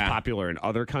Elvis is Yeah. as popular in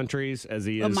other countries as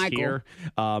he is Michael. here.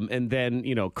 And then,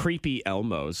 creepy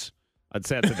Elmos. I'd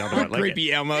say that's another one. Like,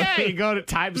 Creepy Elmo. Yeah, you go to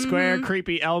Times Square,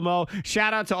 creepy Elmo.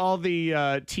 Shout out to all the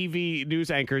TV news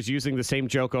anchors using the same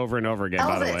joke over and over again,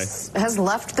 by the way. Elvis has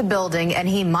left the building and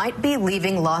he might be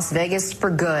leaving Las Vegas for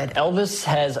good. Elvis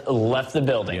has left the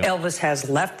building. Elvis has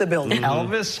left the building.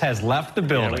 Elvis has left the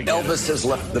building. Elvis has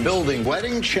left the building.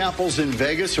 Wedding chapels in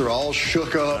Vegas are all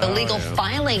shook up. Illegal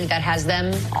filing that has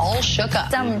them all shook up.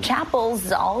 Some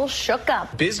chapels all shook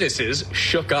up. Businesses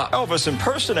shook up. Elvis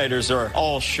impersonators are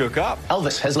all shook up.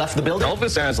 Elvis has left the building.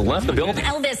 Elvis has left the building.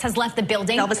 Elvis has left the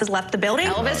building. Elvis has left the building.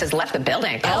 Elvis has left the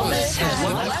building. Elvis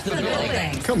has left the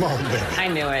building. Come on, man. I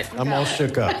knew it. I'm all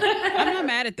shook up. I'm not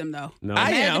mad at them though. No. I'm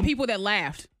I mad at am. the people that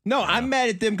laughed. No, I'm mad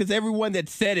at them because everyone that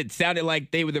said it sounded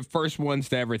like they were the first ones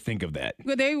to ever think of that.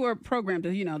 But they were programmed to,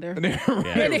 they're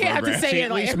They they have to say See, it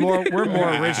at like least everything. we're more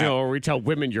original where we tell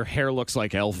women your hair looks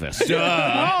like Elvis.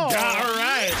 All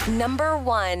right. Number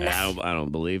 1. I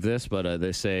don't believe this, but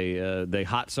they say the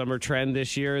hot summer trend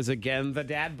this year is again the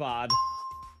dad bod.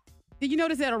 Did you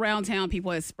notice that around town people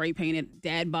had spray painted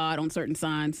dad bod on certain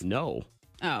signs? No.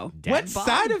 Oh. Dad What bod?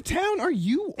 side of town are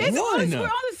you We're on? on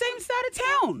the same side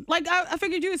of town. Like, I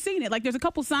figured you had seen it. Like, there's a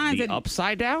couple signs The that...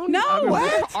 upside down? No. I mean, What?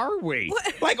 where are we?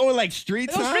 Like, or like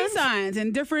street Those street signs? signs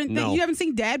and different... No. You haven't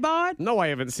seen dad bod? No, I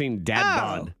haven't seen dad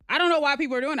bod. I don't know why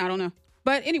people are doing it. I don't know.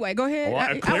 But anyway, go ahead. Well,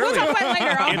 We'll clearly, talk about it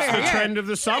later. it's the trend of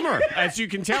the summer. As you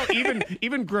can tell,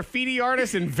 even graffiti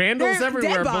artists and vandals They're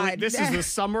everywhere dad bod. believe this is the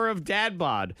summer of dad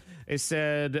bod. It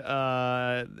said,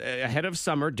 ahead of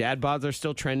summer, dad bods are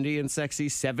still trendy and sexy.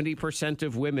 70%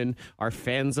 of women are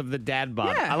fans of the dad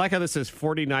bod. Yeah. I like how this says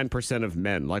 49% of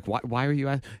men. Like, why are you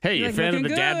asking? Hey, you a Like, fan of the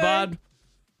looking dad good. bod?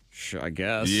 Sure, I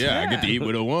guess. Yeah, I get to eat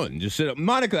with a one. Just sit up.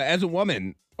 Monica, as a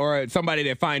woman or somebody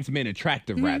that finds men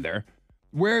attractive, rather,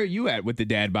 where are you at with the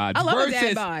dad bod? I love a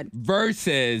dad bod.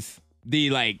 Versus the,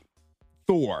 like,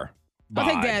 Thor bod.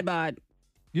 I'll take dad bod.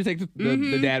 You take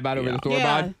the dad bod over the Thor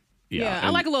Yeah. bod? Yeah. I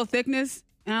like a little thickness.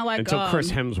 And I like Until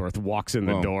Chris Hemsworth walks in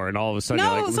the door and all of a sudden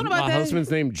No, you're like, something about my that.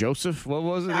 husband's name Joseph? What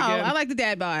was it No, again? I like the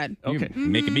dad bod. Okay. You're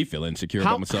making me feel insecure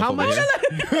about myself how over much,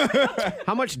 here.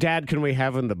 how much dad can we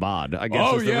have in the bod? I guess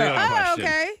Oh, is the yeah. real Oh, question.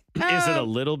 okay. Is it a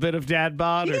little bit of dad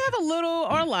bod? You or- can have a little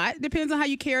or a lot. Depends on how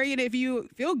you carry it. If you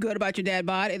feel good about your dad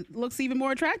bod, it looks even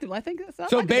more attractive. I think that's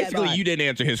So like a dad basically, bod. you didn't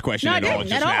answer his question No, I at all didn't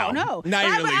just at all, now. no. Now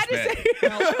you I- really I just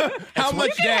spent. How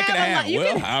much can dad can I have a have? lot- you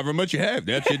Well, can- however much you have,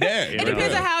 that's your dad. It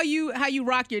depends on how you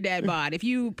rock your dad bod. If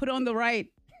you put on the right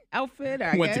outfit, or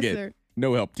I Once guess. again, Or,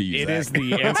 no help to you. It Zach. is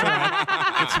the answer.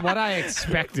 It's what I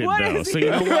expected, What though. is So it? you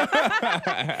know what?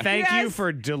 Thank you Yes.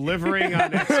 for delivering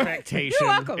on expectation, You're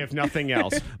welcome. if nothing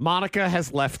else. Monica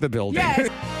has left the building. yes.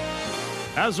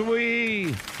 As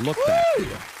we look back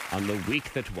on the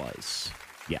week that was,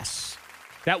 yes,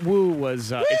 that woo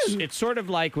was, it's sort of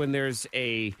like when there's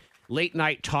a late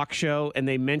night talk show and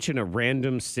they mention a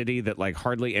random city that like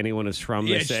hardly anyone is from.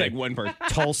 Yeah, They it's say just like one person.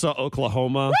 Tulsa,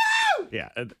 Oklahoma. Yeah.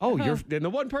 Oh, you're and the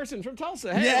one person from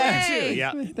Tulsa. Hey, Yeah. look at you. Hey.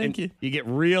 Yeah. Thank And you. You get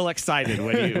real excited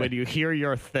when you hear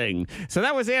your thing. So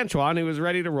that was Antoine who was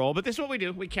ready to roll. But this is what we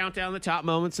do. We count down the top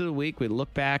moments of the week. We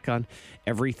look back on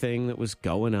everything that was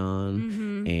going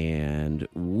on and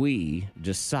we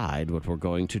decide what we're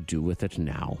going to do with it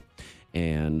now.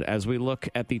 And as we look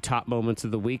at the top moments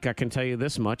of the week, I can tell you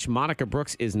this much. Monica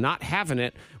Brooks is not having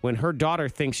it when her daughter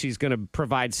thinks she's going to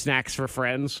provide snacks for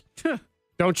friends.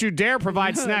 Don't you dare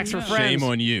provide snacks for friends. Shame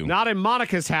on you. Not in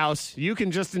Monica's house. You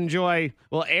can just enjoy,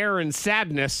 well, air and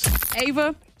sadness.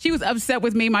 Ava, she was upset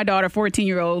with me, my daughter,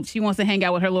 14-year-old. She wants to hang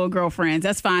out with her little girlfriends.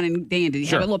 That's fine and dandy.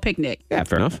 Sure. Have a little picnic. Yeah,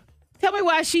 fair enough. Tell me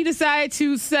why she decided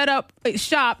to set up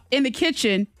shop in the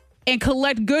kitchen and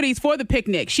collect goodies for the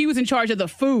picnic. She was in charge of the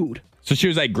food. So she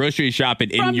was like grocery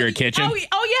shopping in your kitchen?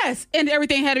 Oh, yes. And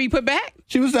everything had to be put back.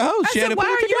 She was the host. I She had said, to why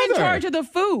put it are you in together. charge of the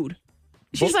food?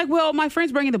 She's like, well, my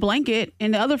friend's bringing the blanket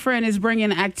and the other friend is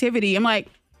bringing activity. I'm like,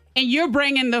 and you're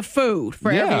bringing the food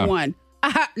for Yeah. everyone.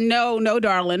 No,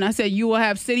 darling. I said, you will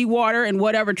have city water and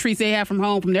whatever treats they have from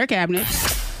home from their cabinet.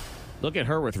 Look at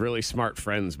her with really smart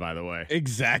friends, by the way.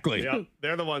 Exactly. Yep,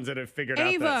 they're the ones that have figured out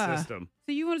Ava, that system.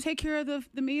 so you want to take care of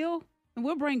the meal? And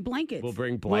we'll bring blankets. We'll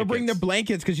bring blankets. We'll bring the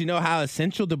blankets because you know how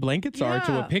essential the blankets are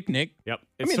to a Yeah. picnic. Yep. I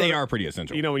It's mean, sort they of- are pretty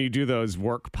essential. You know, when you do those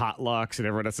work potlucks and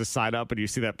everyone has to sign up and you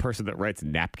see that person that writes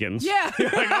napkins. Yeah. You're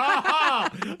like, oh,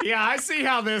 yeah, I see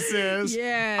how this is.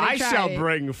 Yeah, they I tried shall it.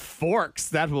 bring forks.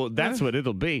 That's what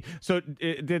it'll be. So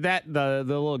did that, the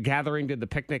little gathering, did the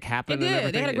picnic happen? It and did.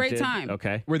 They everything? had a It great did? time.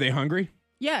 Okay. Were they hungry?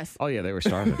 Yes. Oh, yeah, they were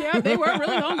starving. Yeah, they were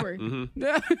really hungry.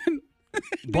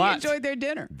 They But enjoyed their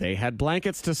dinner. they had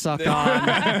blankets to suck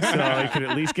on, so you could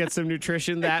at least get some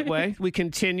nutrition that way. We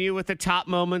continue with the top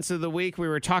moments of the week. We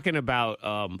were talking about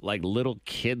like little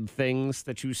kid things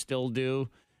that you still do.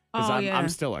 Because Oh, I'm, yeah. I'm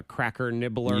still a cracker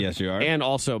nibbler. Yes, you are. And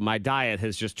also, my diet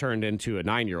has just turned into a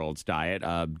 9-year-old's diet.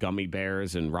 Gummy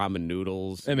bears and ramen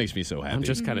noodles. That makes me so happy. I'm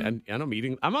just kind of, and I'm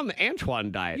eating, I'm on the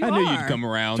Antoine diet. You I knew are. you'd come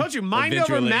around. Told you, mind over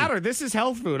eventually. matter. This is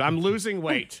health food. I'm losing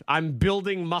weight. I'm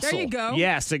building muscle. There you go.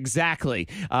 Yes, exactly.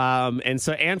 And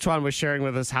so Antoine was sharing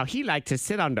with us how he liked to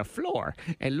sit on the floor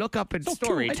and look up at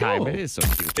story cute. I time. know. It is so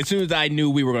cute. As soon as I knew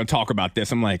we were going to talk about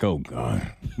this, I'm like, oh, God.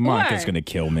 Monica's What? going to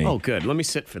kill me. Oh, good. Let me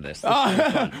sit for this.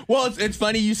 Well, it's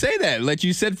funny you say that. Let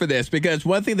you sit for this because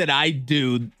one thing that I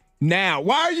do now.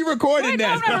 Why are you recording Wait, this?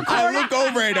 no, I'm not I recording. look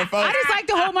over at the phone. I just like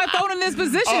to hold my phone in this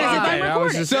position as if I'm I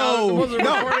was recording. just, So- I wasn't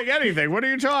no. recording anything. What are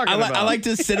you talking about? I like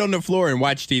to sit on the floor and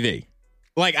watch TV.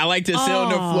 Like, I like to sit on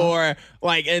the floor,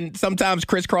 like, and sometimes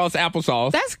crisscross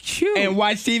applesauce. That's cute. And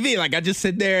watch TV. Like, I just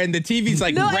sit there and the TV's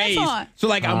like No, raised. Antoine. So,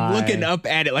 like, I'm Hi. looking up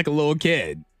at it like a little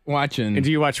kid watching. And do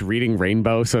you watch Reading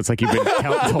Rainbow? So it's like you've been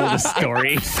told a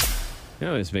story. You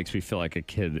know, this makes me feel like a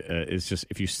kid is just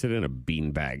if you sit in a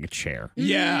beanbag chair.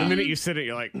 Yeah. The minute you sit in it,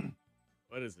 you're like,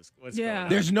 what is this? What's Yeah. going on?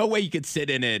 There's no way you could sit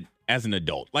in it as an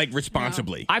adult, like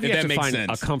responsibly. I've if yet that to makes find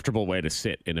sense. a comfortable way to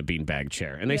sit in a beanbag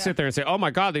chair. And they Yeah. sit there and say, oh my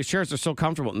God, these chairs are so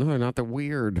comfortable. No, they're not. They're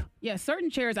weird. Yeah,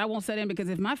 certain chairs I won't sit in because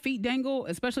if my feet dangle,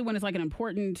 especially when it's like an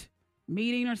important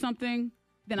meeting or something,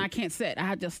 then I can't sit. I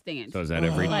have to stand. So is that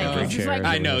every it's just chair? like-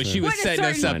 I know. She was setting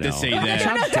us up to say that.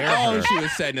 How dare Oh, her. she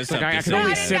was setting us up I to can say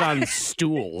only that. sit on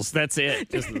stools. That's it.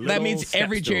 Just That little means step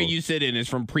every chair stools. you sit in is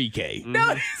from pre-K.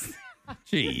 No.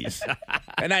 Jeez.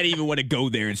 And I didn't even want to go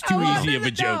there. It's too Oh, easy of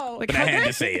a joke. no. But I had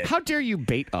to say it. How dare you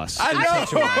bait us? I in know.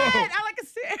 such a way? I like to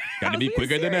sit. Gotta be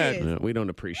quicker than that. No, we don't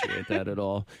appreciate that at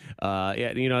all.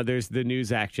 Yeah, you know, there's the new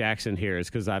Zach Jackson here is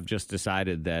because I've just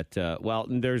decided that, well,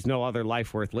 there's no other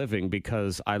life worth living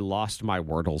because I lost my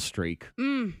Wordle streak.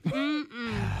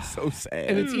 So sad.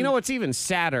 And it's, you know what's even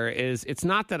sadder is it's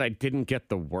not that I didn't get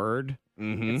the word,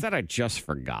 it's that I just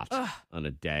forgot on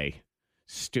a day.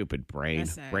 Stupid brain.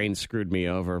 That's sad. Brain screwed me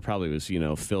over. Probably was, you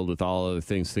know, filled with all other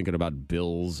things, thinking about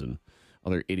bills and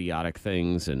other idiotic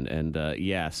things. And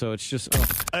yeah, so it's just,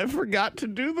 I forgot to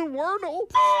do the Wordle.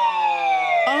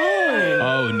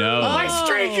 Oh, no. My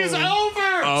streak is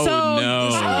over. Oh,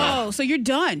 no. So you're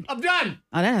done. I'm done.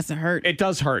 Oh, that has to hurt. It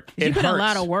does hurt. You It put hurts. a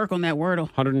lot of work on that Wordle.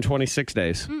 126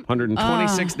 days.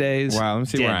 126 days. Wow, let me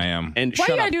see dead. where I am. And Why shut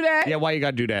you gotta up. do that? Yeah, why you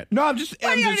gotta do that? No, I'm just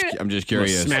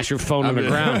curious. Smash your phone on the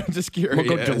ground. I'm just curious.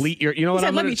 We'll go delete your. You know what? He said,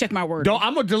 I'm let gonna me check my Wordle. Don't.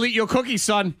 I'm gonna delete your cookies,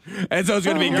 son. And so it's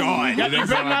going to be gone. Yeah, you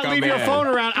better not leave your phone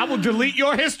around. I will delete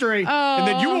your history, and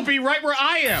then you will be right where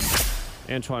I am.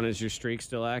 Antoine, is your streak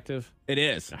still active? It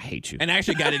is. I hate you. And I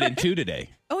actually got it in 2 today.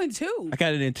 Oh, and 2. I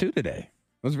got it in 2 today.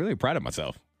 I was really proud of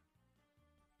myself.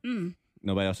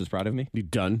 Nobody else is proud of me? You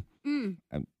done?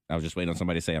 I was just waiting on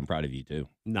somebody to say I'm proud of you, too.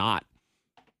 Not.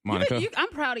 Monica? I'm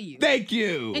proud of you. Thank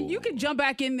you. And you can jump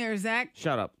back in there, Zach.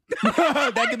 Shut up.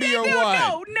 That could be your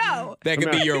one. No. That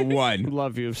could be your one.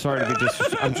 Love you. Sorry to be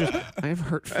I have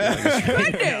hurt feelings.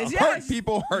 Goodness, Hurt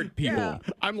people hurt people. Yeah.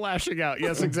 I'm lashing out.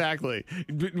 Yes, exactly.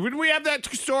 Didn't we have that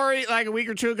story like a week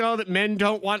or two ago that men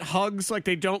don't want hugs, like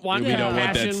they don't want We don't want that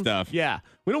compassion? stuff. Yeah.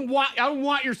 I don't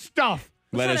want your stuff.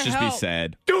 Let trying us to just be help.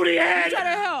 sad. Do the end. Try to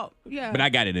help. Yeah. But I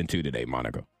got it in 2 today,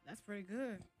 Monica. That's pretty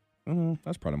good. I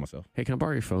was proud of myself. Hey, can I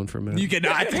borrow your phone for a minute? You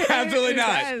cannot. Absolutely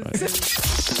not.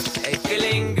 Yes. Hey,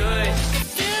 feeling good.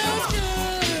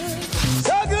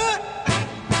 So good.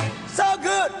 So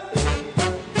good.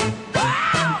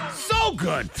 So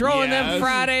good. Throwing them Yes.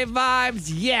 Friday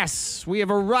vibes. Yes, we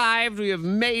have arrived. We have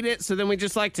made it. So then we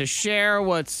just like to share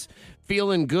what's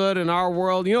feeling good in our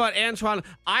world. You know what, Antoine?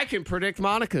 I can predict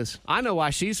Monica's. I know why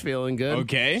she's feeling good.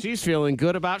 Okay. She's feeling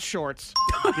good about shorts.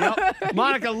 Yep.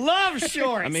 Monica loves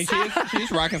shorts. I mean,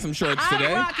 she's rocking some shorts I'm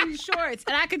today. rocking shorts,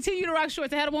 and I continue to rock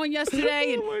shorts. I had them on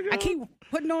yesterday, and I keep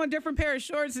putting on a different pair of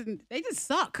shorts, and they just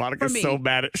suck Monica's for me. so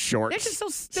mad at shorts. They're just so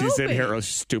She's in stupid. here with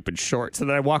stupid shorts. And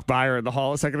then I walked by her in the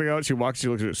hall a second ago, and she looks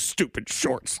at her stupid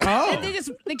shorts. And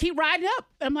they keep riding up.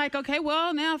 I'm like, okay,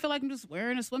 well, now I feel like I'm just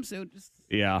wearing a swimsuit. Just,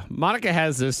 Yeah. Monica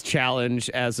has this challenge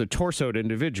as a torsoed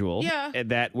individual. Yeah.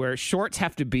 That where shorts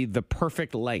have to be the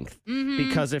perfect length.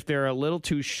 Because if they're a little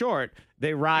too short,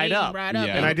 they ride They up. ride up.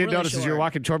 Yeah. And They I did really notice as you were short.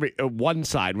 walking toward me, one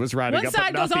side was riding One up.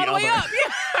 side but not goes all the way other. up.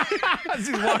 Yeah.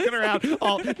 She's walking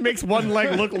around, makes one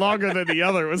leg look longer than the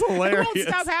other. It was hilarious. It won't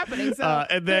stop happening. So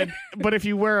And then, but if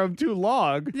you wear them too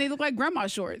long, they look like grandma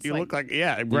shorts. you look like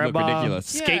look grandma ridiculous.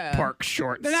 skate Yeah. park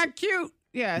shorts. they're not cute.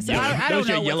 Yeah, so I Those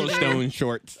don't are know what to do. Yellowstone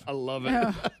shorts. I love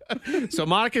it. So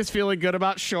Monica's feeling good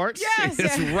about shorts. Yes,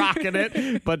 She's yeah. rocking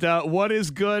it. But what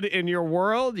is good in your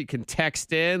world? You can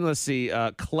text in. Let's see.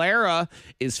 Clara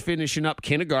is finishing up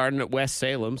kindergarten at West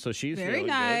Salem, so she's Very feeling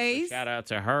good. nice. So shout out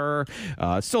to her.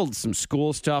 Still some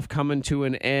school stuff coming to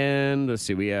an end. Let's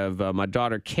see. We have my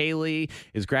daughter Kaylee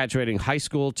is graduating high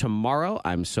school tomorrow.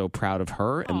 I'm so proud of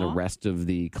her and the rest of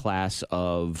the class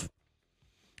of.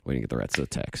 We didn't get the rest of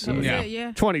the text. So, Yeah.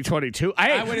 Yeah. 2022.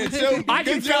 Hey, I would assume. I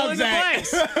can Good fill job, in the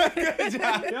Zach. blanks.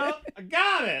 I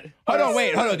got it. Hold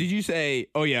on. Did you say,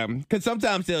 oh, yeah? Because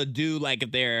sometimes they'll do, like,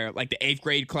 if they're, like, the 8th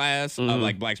grade class of,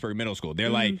 like, Blacksburg Middle School. They're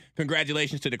like,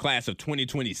 congratulations to the class of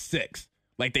 2026.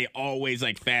 Like, they always,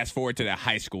 like, fast forward to the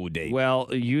high school date. Well,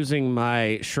 using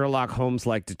my Sherlock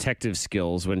Holmes-like detective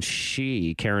skills, when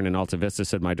Karen in Alta Vista,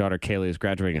 said my daughter Kaylee is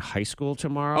graduating high school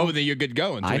tomorrow. Oh, then you're good to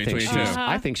go in I think 2022.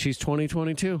 I think she's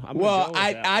 2022. I'm gonna Well, go with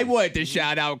that. I wanted to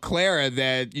shout out Clara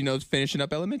that, is finishing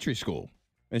up elementary school.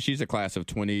 And she's a class of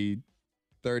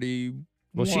 2030.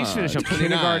 Well, she's finishing up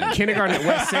kindergarten at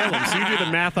West Salem, so you do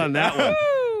the math on that one.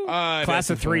 Class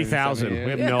of 3,000. We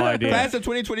have no idea. Class of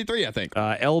 2023, I think.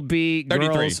 LB 33.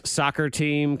 girls soccer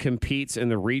team competes in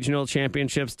the regional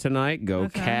championships tonight. Go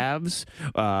Cavs.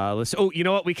 You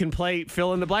know what? We can play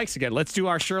fill in the blanks again. Let's do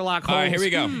our Sherlock Holmes. All right, here we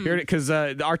go. Because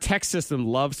our text system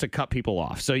loves to cut people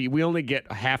off. So we only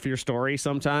get half your story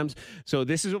sometimes. So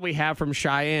this is what we have from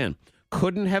Cheyenne.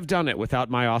 Couldn't have done it without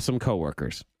my awesome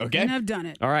coworkers. Okay. And I've done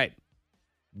it. All right.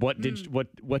 What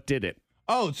did it?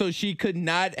 Oh, so she could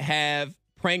not have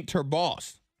pranked her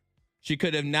boss. She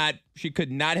could not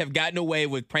have gotten away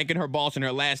with pranking her boss on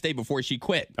her last day before she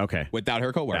quit. Okay. Without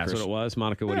her coworkers. That's what it was.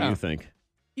 Monica, what do you think?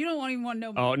 You don't even want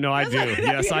to know. Oh, no, I do.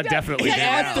 Yes, I definitely do.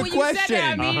 Ask the When you said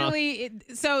that question. immediately,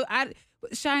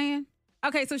 Cheyenne.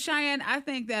 Okay, so Cheyenne, I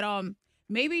think that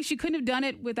maybe she couldn't have done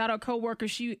it without her coworker.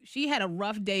 She had a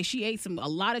rough day. She ate a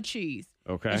lot of cheese.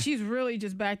 Okay. And she's really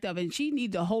just backed up, and she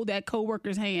need to hold that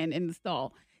coworker's hand in the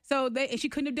stall. So and she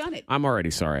couldn't have done it. I'm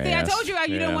already sorry. See, I asked. told you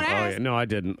you didn't want to ask. No, I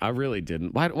didn't. I really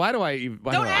didn't. Why do I?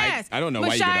 Don't ask. I don't know But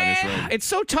why you get on this Cheyenne- road. It's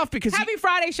so tough because Happy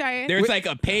Friday, Cheyenne. There's like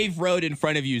a paved road in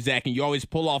front of you, Zach, and you always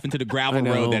pull off into the gravel I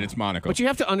know. road that it's Monica. But you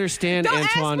have to understand, Don't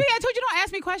Antoine. ask me. I told you don't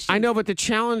ask me questions. I know, but the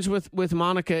challenge with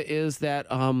Monica is that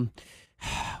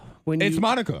when It's you,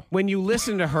 Monica. When you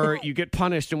listen to her, you get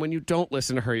punished, and when you don't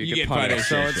listen to her, you get punished.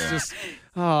 So sure, it's sure. just,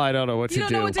 I don't know what to don't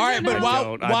do. know what to All right, but I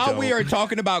while don't. we are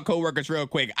talking about coworkers real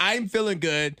quick, I'm feeling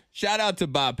good. Shout out to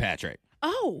Bob Patrick.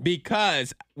 Oh.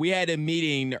 Because we had a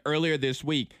meeting earlier this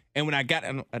week, and when I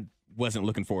wasn't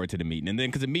looking forward to the meeting. And then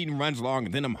because the meeting runs long,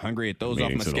 and then I'm hungry, it throws off my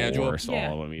Meetings are the schedule. worst,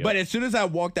 all of them, yeah. But as soon as I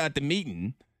walked out the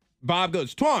meeting, Bob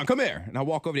goes, Twan, come here. And I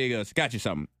walk over there, he goes, got you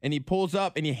something. And he pulls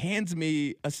up and he hands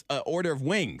me an order of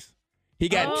wings. He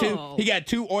got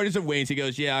two orders of wings. He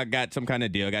goes, yeah, I got some kind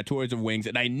of deal. I got 2 orders of wings.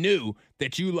 And I knew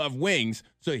that you love wings.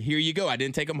 So here you go. I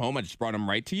didn't take them home. I just brought them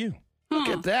right to you. Look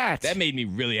at that. That made me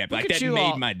really happy. Look Like, at that you made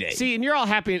all. my day. See, and you're all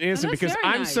happy and innocent that's because very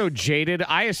I'm nice. so jaded.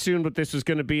 I assumed what this was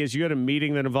going to be is you had a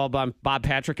meeting that involved Bob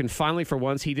Patrick, and finally, for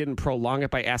once, he didn't prolong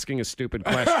it by asking a stupid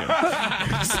question.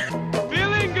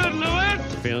 Feeling good,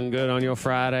 Lewis? Feeling good on your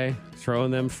Friday?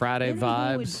 Throwing them Friday Feeling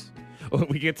vibes? Oh,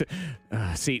 we get to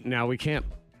see now. We can't.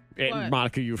 What?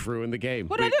 Monica, you've ruined the game.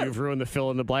 What'd I do? You've ruined the fill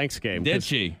in the blanks game. Did 'Cause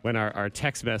she? When our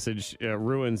text message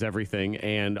ruins everything,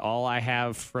 and all I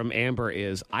have from Amber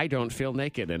is I don't feel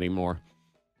naked anymore.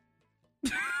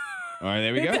 All right,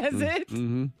 there we go. That's it.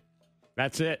 Mm-hmm.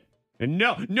 That's it. And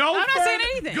no. I'm not saying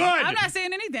anything. Good. I'm not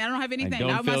saying anything. I don't have anything. don't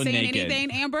I'm not feel saying naked.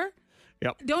 anything, Amber.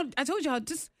 Yep. Don't. I told y'all.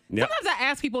 Just Yep. sometimes I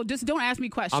ask people. Just don't ask me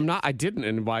questions. I'm not. I didn't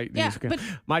invite. Yeah, these- but-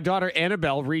 my daughter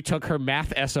Annabelle retook her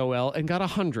math SOL and got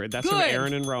 100. That's from Good.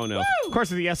 Aaron and Roanoke. Of course,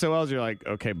 with the SOLs, you're like,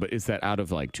 okay, but is that out of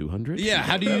like 200? Yeah,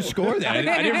 how do you score that?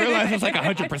 I didn't realize it was like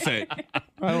 100%.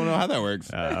 I don't know how that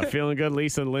works. Feeling good,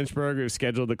 Lisa in Lynchburg, who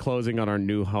scheduled the closing on our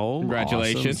new home.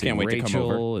 Congratulations. Awesome. Can't wait to come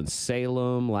over. Rachel in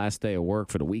Salem, last day of work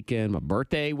for the weekend. My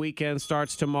birthday weekend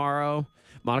starts tomorrow.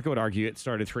 Monica would argue it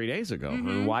started 3 days ago.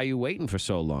 Why are you waiting for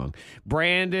so long?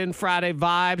 Brandon, Friday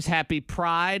vibes. Happy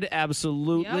Pride.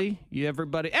 Absolutely. You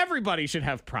everybody should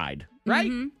have pride,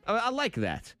 right? I like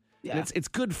that. Yeah. It's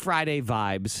good Friday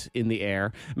vibes in the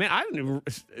air. Man, I don't even,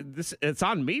 it's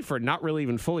on me for not really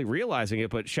even fully realizing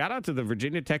it, but shout out to the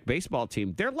Virginia Tech baseball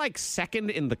team. They're like second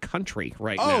in the country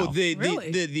right now.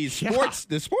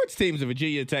 The sports teams of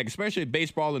Virginia Tech, especially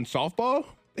baseball and softball,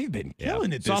 they've been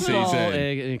killing it this Softball, season.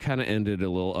 it kind of ended a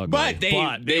little ugly. But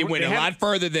they went a lot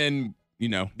further than, their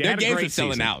had a games great are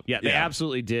selling season. out. Yeah, they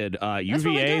absolutely did.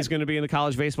 UVA is going to be in the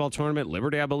college baseball tournament.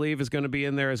 Liberty, I believe, is going to be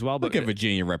in there as well. Look But at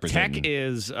Virginia representing. Tech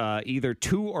is either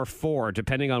 2 or 4,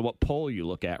 depending on what poll you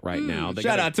look at right now.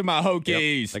 Shout out to my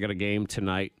Hokies. They got a game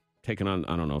tonight taking on,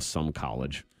 I don't know, some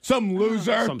college. Some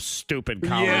loser. Some stupid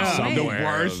college Yeah, somewhere. the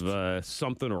worst. Of,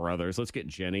 something or others. Let's get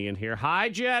Jenny in here. Hi,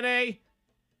 Jenny.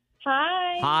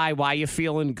 Hi. Hi, why you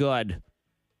feeling good?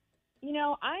 You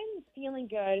know, I'm feeling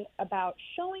good about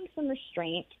showing some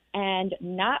restraint and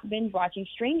not binge watching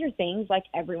Stranger Things like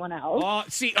everyone else. Oh,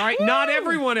 see, all right, not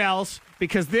everyone else,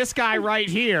 because this guy right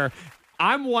here,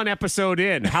 I'm 1 episode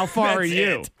in. How far are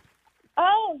you?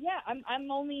 Oh, yeah. I'm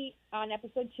only on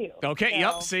episode 2. Okay, so.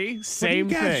 yep, see? What are Same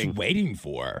you guys thing. waiting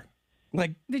for?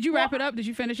 Like, Did you wrap it up? Did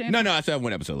you finish it? no, I still have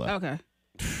 1 episode left. Okay.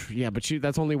 Yeah, but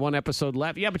that's only 1 episode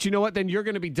left. Yeah, but you know what? Then you're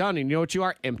going to be done, and you know what? You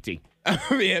are empty.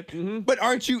 Yeah. But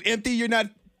aren't you empty? You're not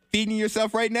feeding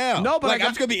yourself right now. No, but I'm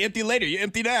just going to be empty later. You're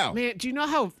empty now. Man, do you know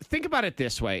how? Think about it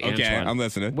this way, Okay, Antoine. I'm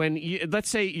listening. When let's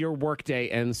say your workday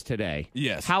ends today.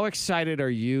 Yes. How excited are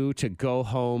you to go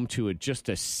home to just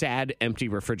a sad, empty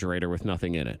refrigerator with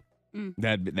nothing in it?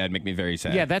 That'd make me very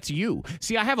sad. Yeah, that's you.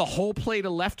 See, I have a whole plate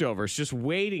of leftovers just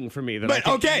waiting for me that I But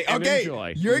can okay, eat and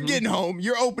enjoy. You're getting home.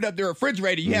 You're opening up the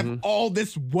refrigerator. You have all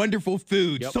this wonderful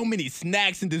food, so many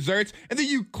snacks and desserts, and then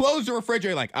you close the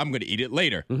refrigerator like, I'm going to eat it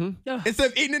later. Instead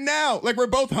of eating it now, like we're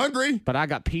both hungry. But I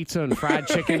got pizza and fried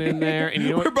chicken in there, and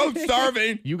you know what? We're both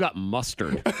starving. You got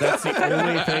mustard. That's the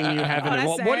only thing you have in it. that's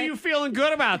What are sad. you feeling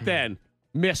good about then,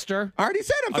 mister? I already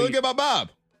said I'm feeling good about Bob.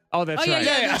 Oh, that's Oh, yeah, right.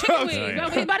 yeah. The chicken wings. Oh, yeah. No,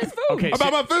 he about his food. Okay,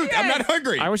 About my food. I'm not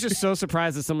hungry. I was just so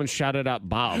surprised that someone shouted out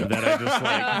Bob that I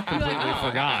just completely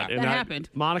forgot. That happened.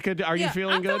 Monica, are you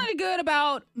feeling I'm good? feeling good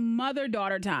about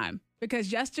mother-daughter time.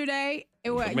 because yesterday it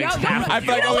was. It makes half I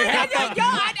feel like only half of-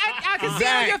 I can see it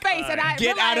on your face, and I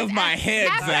Get out realized of my head,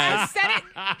 after I Zach. said it,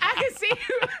 I can see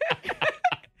you.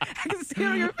 I can see it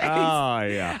on your face. Oh,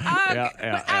 yeah.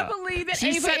 But I believe that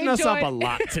She's Ava setting enjoyed, us up a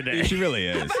lot today. She really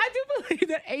is. But I do believe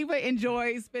that Ava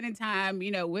enjoys spending time,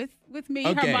 with me, her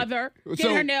Okay. mother, getting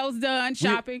So- her nails done,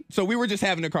 shopping. So we were just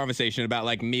having a conversation about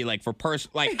like me, like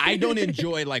I don't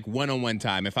enjoy like one-on-one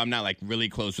time if I'm not like really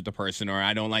close with the person or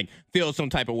I don't like feel some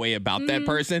type of way about that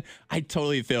person. I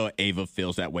totally feel Ava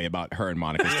feels that way about her and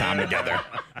Monica's time together.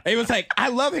 Ava's like, I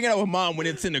love hanging out with mom when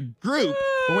it's in a group,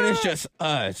 but when it's just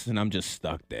us and I'm just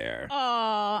stuck there.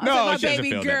 Oh, No, my she doesn't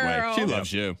baby feel girl. that way. She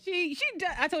loves you. She does.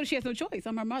 I told her she has no choice.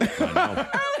 I'm her mother.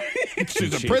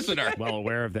 She's a prisoner. Well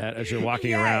aware of that as you're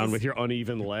walking around with your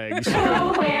uneven legs. Who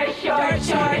wears short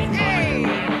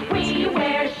shorts? We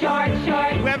wear short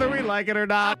shorts. Whether we like it or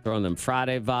not. Throwing them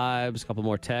Friday vibes. A couple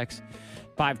more texts.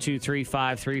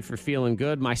 52353 for feeling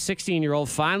good. My 16-year-old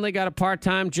finally got a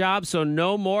part-time job, so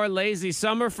no more lazy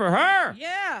summer for her.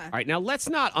 Yeah. All right, now let's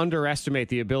not underestimate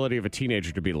the ability of a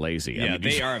teenager to be lazy. Yeah,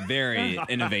 they are very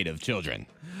innovative children.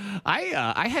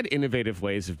 I had innovative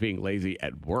ways of being lazy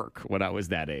at work when I was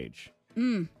that age.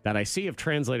 That I see have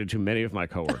translated to many of my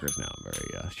coworkers now. I'm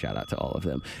very shout out to all of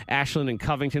them. Ashlyn in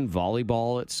Covington,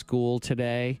 volleyball at school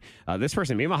today. This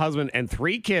person, me and my husband and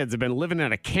 3 kids have been living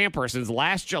in a camper since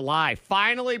last July.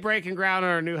 Finally breaking ground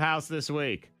on our new house this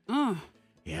week.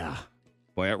 Yeah.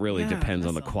 Boy, it really depends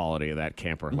on the quality of that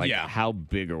camper. Like, how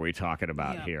big are we talking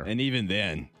about here? And even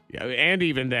then. Yeah, and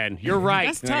even then. You're right.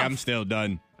 That's Like, tough. I'm still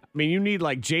done. I mean, you need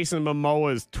like Jason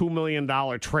Momoa's $2 million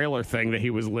trailer thing that he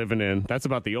was living in. That's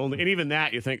about the only, and even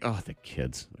that you think, oh, the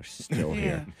kids, they're still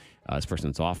here. This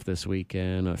person's off this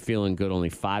weekend. Feeling good. Only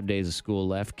 5 days of school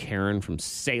left. Karen from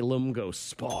Salem, go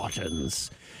Spartans.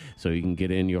 So you can get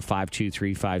in your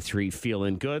 52353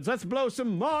 feeling goods. Let's blow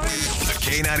some minds. The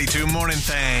K92 Morning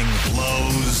Thing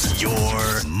blows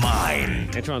your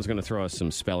mind. Antoine's going to throw us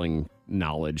some spelling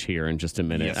knowledge here in just a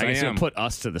minute. Yes, I guess I he'll am. put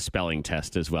us to the spelling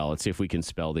test as well. Let's see if we can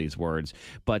spell these words.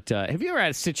 But have you ever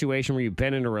had a situation where you've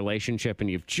been in a relationship and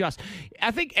you've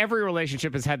I think every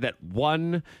relationship has had that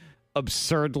one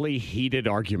absurdly heated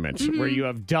argument where you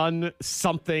have done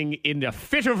something in a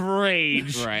fit of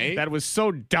rage Right. that was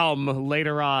so dumb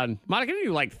later on. Monica, did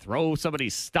you like throw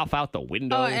somebody's stuff out the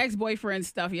window? Oh, ex-boyfriend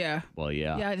stuff, yeah. Well,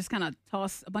 yeah. Yeah, I just kind of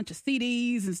tossed a bunch of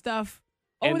CDs and stuff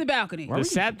over the balcony. The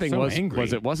sad thing so was angry?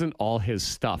 it wasn't all his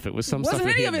stuff. It was some It stuff wasn't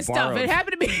that he any of had his stuff. borrowed. It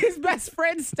happened to be his best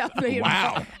friend's stuff. That he had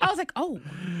Wow. bought. I was like, oh,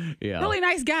 Yeah. really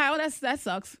nice guy. Oh, that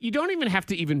sucks. You don't even have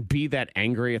to even be that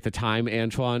angry at the time,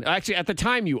 Antoine. Actually, at the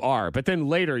time you are, but then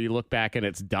later you look back and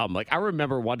it's dumb. Like I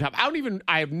remember one time,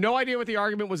 I have no idea what the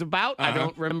argument was about. I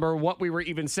don't remember what we were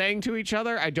even saying to each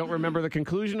other. I don't remember the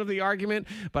conclusion of the argument,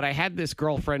 but I had this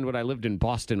girlfriend when I lived in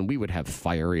Boston. We would have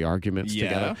fiery arguments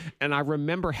together. And I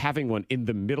remember having one in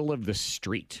the middle of the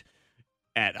street.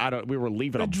 We were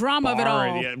leaving The a drama bar of it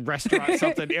all. at a restaurant,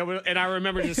 something, and I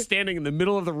remember just standing in the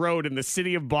middle of the road in the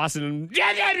city of Boston. And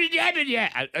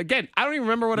again, I don't even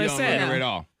remember what You I don't said. remember it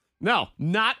all. No,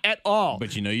 not at all.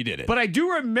 But you know you did it. But I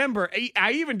do remember.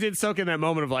 I even did soak in that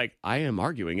moment of like, I am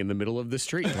arguing in the middle of the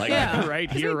street, like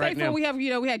right here, right now. We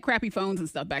had crappy phones and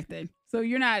stuff back then, so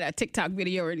you're not a TikTok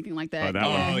video or anything like that. Oh,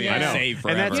 that one. yeah. I know. Save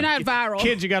And forever. You're not viral.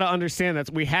 Kids, you got to understand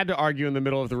that we had to argue in the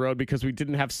middle of the road because we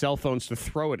didn't have cell phones to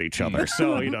throw at each other.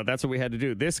 So, that's what we had to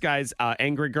do. This guy's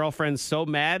angry girlfriend's so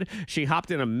mad, she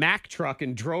hopped in a Mack truck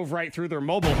and drove right through their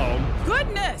mobile home.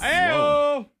 Goodness.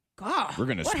 Hey-o! God. We're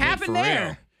gonna What split happened for there?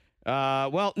 real.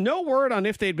 Well, no word on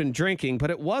if they'd been drinking, but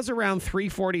it was around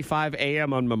 3:45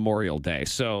 a.m. on Memorial Day.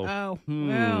 So, Oh,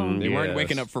 well. They weren't Yes.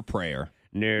 waking up for prayer.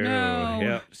 No. No.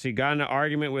 Yep. She got in an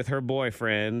argument with her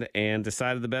boyfriend and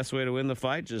decided the best way to win the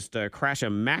fight, just crash a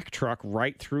Mack truck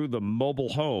right through the mobile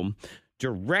home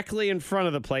directly in front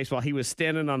of the place while he was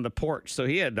standing on the porch. So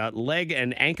he had leg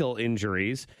and ankle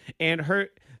injuries, and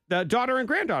the daughter and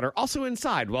granddaughter also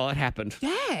inside while it happened.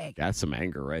 Dang. That's some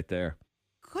anger right there.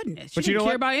 Goodness. But She you didn't know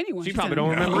care what? about anyone. She She probably said, don't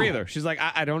remember No. either. She's like,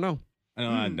 I don't know.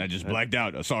 I just blacked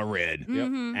out. I saw red.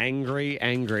 Mm-hmm. Angry. All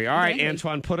right, Angry.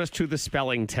 Antoine, put us to the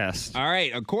spelling test. All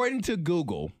right. According to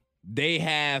Google, they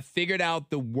have figured out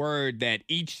the word that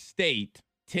each state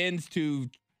tends to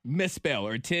misspell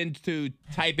or tends to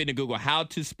type into Google how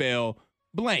to spell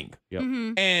blank. Yep.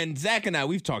 Mm-hmm. And Zach and I,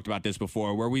 we've talked about this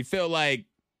before, where we feel like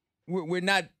we're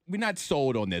not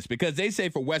sold on this because they say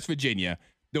for West Virginia,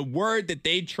 the word that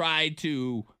they try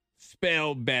to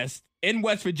spell best in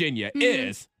West Virginia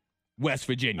is West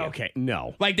Virginia. Okay,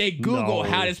 no. Like they Google No.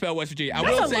 how to spell West Virginia. I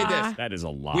That's will a say lie. this. That is a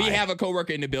lie. We have a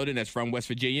coworker in the building that's from West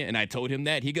Virginia, and I told him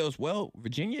that. He goes, well,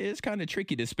 Virginia is kind of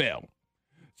tricky to spell.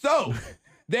 So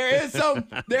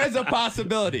There's a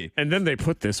possibility. And then they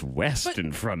put this West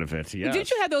in front of it. Yeah.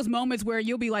 Didn't you have those moments where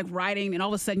you'll be like writing and all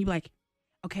of a sudden you're like,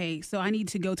 okay, so I need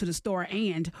to go to the store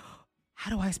and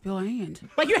how do I spell and?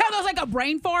 Like you have those like a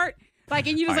brain fart. Like,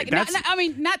 and you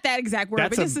just not that exact word,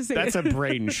 but just to say that's a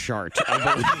brain shart.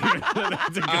 I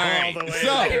believe. To go all the way.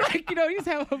 So, like, you just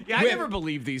have I never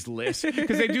believe these lists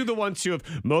because they do the ones too of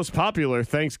most popular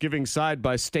Thanksgiving side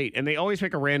by state, and they always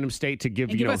pick a random state to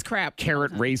give us crap.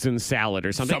 carrot raisin salad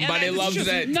or something. Somebody loves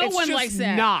that. No It's one just likes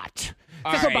that. Not.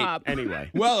 All right. Bob. Anyway.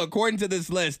 Well, according to this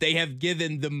list, they have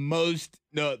given the most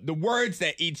the words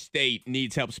that each state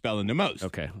needs help spelling the most.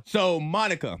 Okay. So,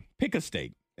 Monica, pick a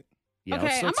state. Yeah, Okay,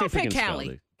 let's I'm see gonna if we pick can spell Cali.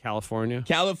 it. California.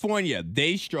 California,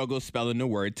 they struggle spelling the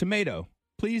word tomato.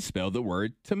 Please spell the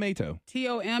word tomato.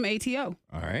 TOMATO.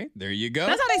 All right, there you go.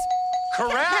 That's how they.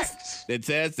 Correct. It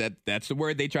says that's the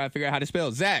word they try to figure out how to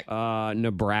spell. Zach.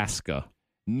 Nebraska.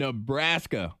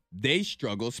 Nebraska, they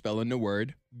struggle spelling the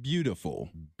word beautiful.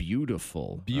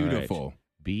 Beautiful. Beautiful. All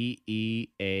right.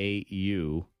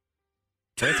 BEAU.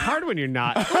 It's hard when you're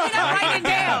not. Write it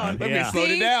down. Let me slow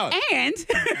it down. And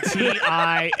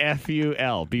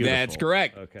TIFUL. Beautiful. That's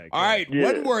correct. Okay. All right. Yeah.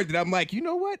 One word that I'm like, you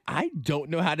know what? I don't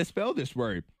know how to spell this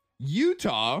word.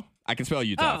 Utah. I can spell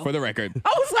Utah for the record.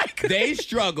 I was like, They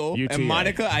struggle. UTA. And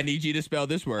Monica, I need you to spell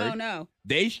this word. oh no.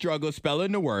 They struggle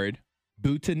spelling the word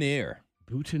boutonniere.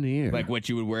 Boutonniere. Like what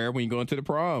you would wear when you go into the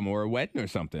prom or a wedding or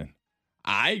something.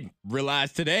 I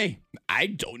realized today I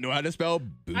don't know how to spell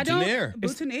boutonniere.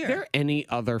 Is there any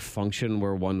other function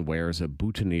where one wears a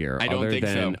boutonniere I don't other think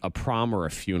than so. a prom or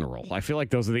a funeral? I feel like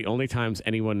those are the only times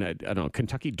anyone, I don't know,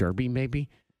 Kentucky Derby maybe?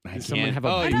 Does someone can't- have a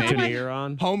oh, you boutonniere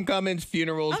on? Homecomings,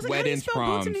 funerals, I was like, how do you weddings, spell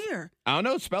proms. boutonniere? I don't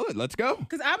know. Spell it. Let's go.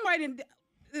 Because I'm writing.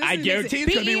 I guarantee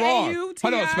it's going to be wrong.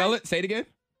 Hold on. Spell it. Say it again.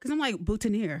 Because I'm like,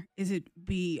 boutonniere. Is it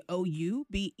BOU?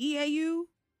 BEAU?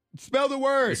 Spell the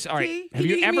word. All right. See? Have Can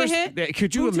you you give me ever? a hint?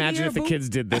 Could you imagine if the Boutonniere, kids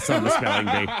did this on the spelling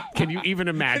bee? Can you even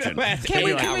imagine? Can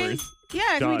we? Hours.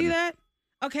 Yeah, can we do Done. that?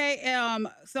 Okay.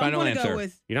 So Final I'm going to answer. go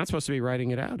with. You're not supposed to be writing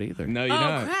it out either. No, you're Oh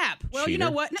not. crap! Well, you know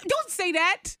Cheater. what? No, don't say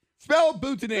that. Spell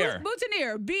boutonniere.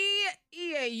 Boutonniere.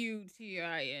 BEAUTIN.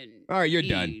 All right, you're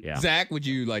done. Yeah. Zach, would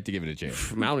you like to give it a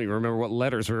chance? I don't even remember what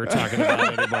letters we were talking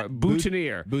about anymore.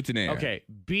 Boutonniere. Boutonniere. Okay.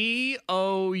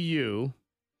 BOUT.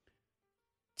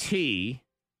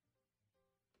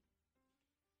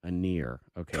 A near.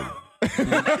 Okay.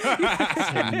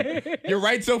 You're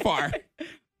right so far.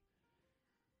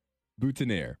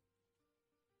 Boutonniere.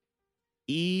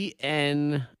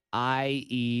 ENIERE.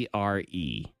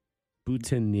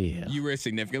 Boutonniere. You were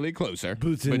significantly closer,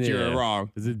 Boutonniere. but you're wrong.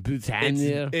 Is it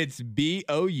Boutonniere? It's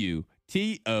BOUTONNIERE.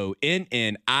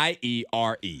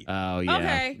 Oh yeah.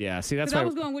 Okay. Yeah. See, that's 'Cause I why.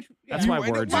 was going which. That's yeah. why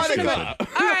words are Monica. stupid. All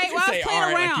right. Well, I Say was playing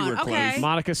all right like you around. were close. Okay.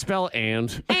 Monica, spell and.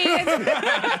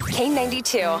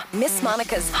 K92, Miss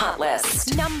Monica's Hot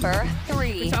List. Number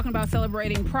 3. We're talking about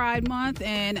celebrating Pride Month,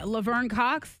 and Laverne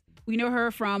Cox. We know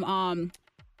her from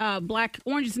Black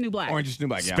Orange is the New Black. Orange is the New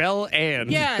Black. Yeah. Spell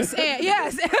and. Yes,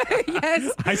 yes,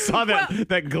 yes. I saw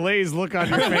that glazed look on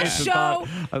your Well, face and thought,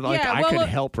 I was like, yeah, I well, could look-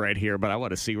 help right here, but I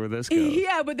want to see where this goes.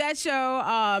 Yeah, but that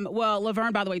show, well,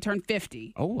 Laverne, by the way, turned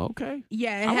 50. Oh, okay.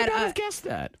 Yeah, it I had would not have guessed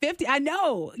that. 50. I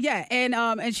know. Yeah,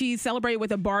 and she celebrated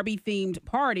with a Barbie themed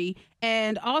party,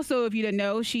 and also, if you didn't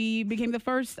know, she became the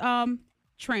first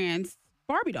trans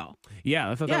Barbie doll. Yeah,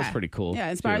 I thought that was pretty cool. Yeah,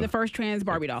 inspired too. the first trans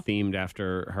Barbie doll. Themed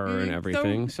after her and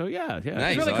everything. So yeah.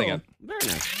 Nice. Really I like cool. it. Very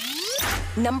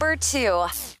nice. Number 2.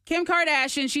 Kim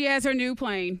Kardashian, she has her new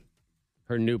plane.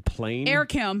 Her new plane. Air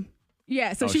Kim.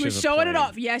 Yeah, so Oh, she she was has a showing it plane.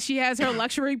 off. Yeah, she has her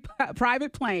luxury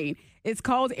private plane. It's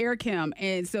called Air Kim,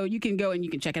 and so you can go and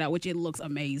you can check it out, which it looks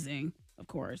amazing, of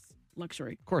course.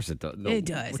 Luxury. Of course it does. No, It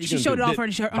does. what And you she gonna showed do? it off on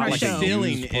her Like a show. The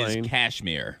ceiling used is plane?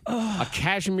 cashmere. A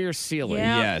cashmere ceiling.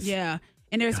 Yeah, Yes. yeah.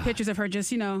 And there's pictures of her just,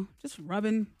 just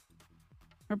rubbing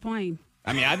her plane.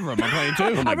 I mean, I'd rub my plane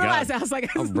too. Oh my I realized God. I was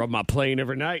like, I'll rub my plane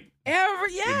every night.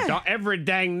 Every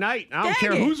dang night. I don't Dang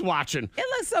care it. who's watching. It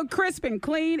looks so crisp and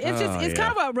clean. It's just, Oh, it's yeah.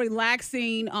 kind of a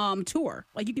relaxing tour.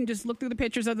 Like you can just look through the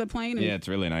pictures of the plane. And, Yeah, it's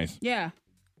really nice. yeah.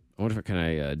 I wonder if can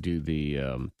I do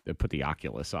put the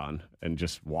Oculus on and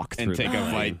just walk And through take the a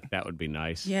plane. flight. That would be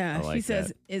nice. Yeah. I like She says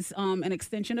that. it's an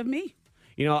extension of me.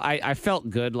 You know, I felt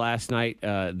good last night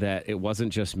that it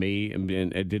wasn't just me and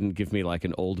it didn't give me like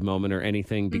an old moment or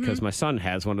anything because my son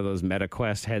has one of those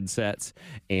MetaQuest headsets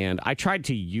and I tried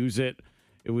to use it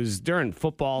It was during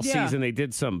football Yeah. season. They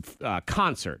did some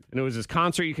concert, and it was this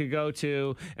concert you could go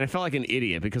to. And I felt like an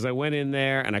idiot because I went in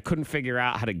there and I couldn't figure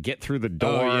out how to get through the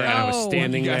door. yeah. And I was Oh.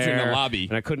 standing You guys there are in the lobby.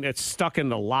 and I couldn't. It's stuck in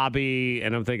the lobby,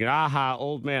 and I'm thinking, aha,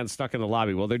 old man stuck in the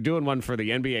lobby. Well, they're doing one for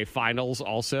the NBA Finals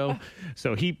also.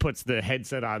 So he puts the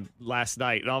headset on last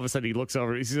night, and all of a sudden he looks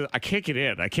over. He says, "I can't get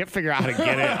in. I can't figure out how to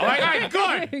get in." I'm like, "All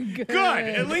right, good.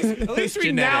 At least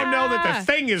we now know that the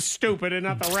thing is stupid and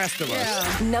not the rest of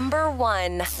us." Number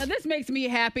 1. Now, this makes me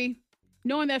happy,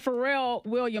 knowing that Pharrell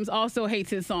Williams also hates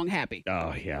his song "Happy."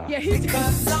 Oh yeah. Yeah, he's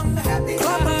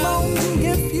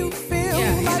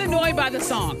annoyed by the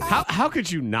song. How could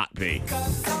you not be?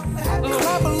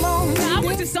 I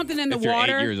went to something in the If you're 8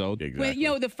 water. years old.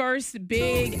 When, the first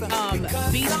big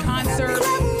beach concert.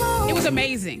 It was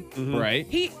amazing. Right.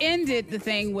 He ended the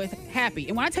thing with "Happy,"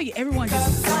 and when I tell you, everyone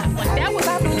just laughed. Like that was,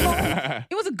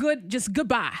 it was a good, just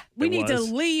goodbye. We need to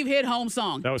leave. Hit home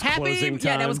song. That was "Happy." closing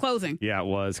time. Yeah, that was closing. Yeah, it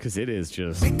was because it is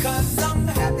just.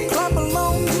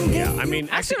 Yeah, I mean,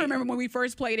 I still remember when we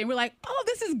first played it, and we're like, "Oh,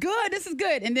 this is good. This is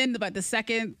good." And then about the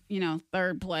second,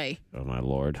 third play. Oh my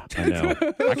lord, I know. I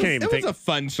can't even It think. was a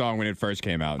fun song when it first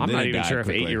came out. and I'm then not it even died sure if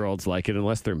quickly. 8-year-olds like it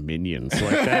unless they're minions.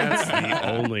 Like that's the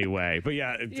only way. But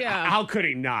yeah, how could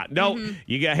he not? No,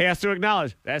 he has to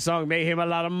acknowledge that song made him a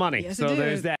lot of money. Yes, so it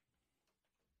there's did. that.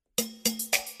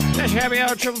 That's your happy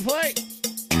hour triple play.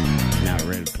 Now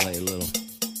we're ready to play a little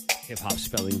hip hop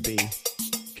spelling bee.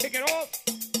 Kick it off.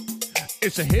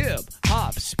 It's a hip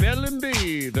hop spelling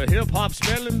bee. The hip hop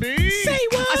spelling bee. Say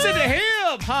what? I said the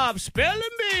hip hop spelling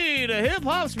bee. The hip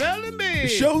hop spelling bee.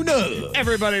 Show enough.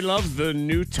 Everybody loves the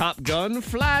new Top Gun.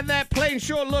 Fly that plane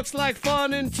sure looks like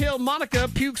fun until Monica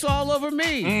pukes all over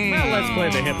me. Well, let's play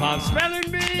the hip hop spelling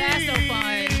bee. That's no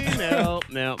fun.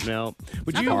 No.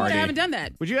 Would I haven't done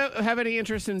that. Would you have any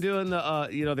interest in doing the?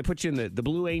 They put you in the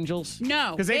Blue Angels.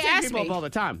 No, because they take asked people me up all the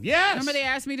time. Yes. Remember they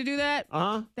asked me to do that?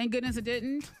 Uh-huh. Thank goodness it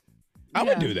didn't. I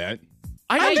would do that.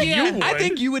 I think you would. I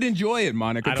think you would enjoy it,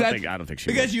 Monica. I don't think she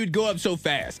because would. you'd go up so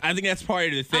fast. I think that's part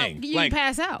of the thing. You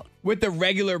pass out. With the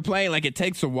regular plane, like it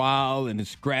takes a while and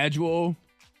it's gradual.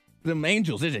 The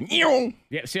Angels isn't. Yeah,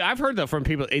 see, I've heard that from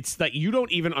people. It's like you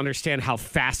don't even understand how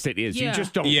fast it is. Yeah. You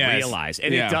just don't realize.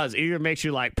 And it does. It either makes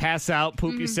you like pass out,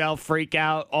 poop yourself, freak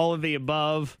out, all of the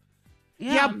above.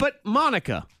 Yeah, but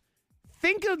Monica,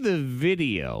 think of the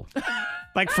video.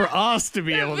 Like for us to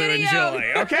be able to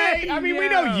enjoy, okay? I mean, we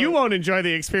know you won't enjoy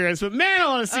the experience, but man, I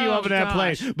want to see you up in that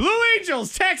plane. Blue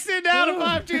Angels, text it down to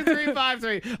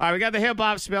 52353. All right, we got the hip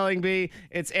hop spelling bee.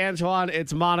 It's Antoine,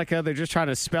 it's Monica. They're just trying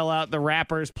to spell out the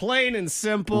rappers, plain and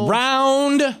simple.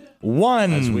 Round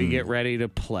 1. As we get ready to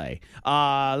play.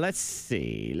 Let's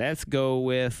see. Let's go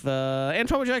with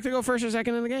Antoine. Would you like to go first or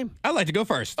second in the game? I'd like to go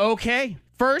first. Okay.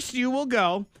 First, you will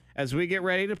go as we get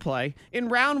ready to play. In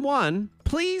round 1,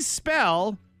 please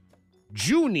spell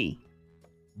Junie.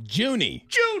 Junie.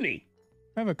 Junie.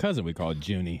 I have a cousin we call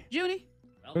Junie. Junie?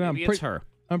 Well, maybe it's her.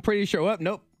 I'm pretty sure. Well,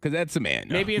 nope, because that's a man.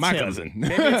 No, Maybe it's my him. cousin.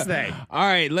 Maybe it's they. All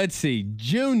right, let's see.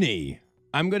 Junie.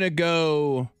 I'm going to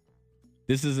go.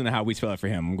 This isn't how we spell it for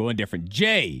him. I'm going different.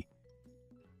 J-U-N-E.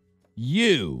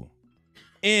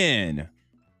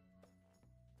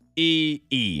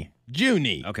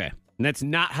 Junie. Okay. And that's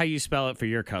not how you spell it for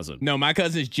your cousin. No, my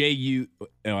cousin's J-U.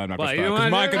 No, I'm not going to you spell it know because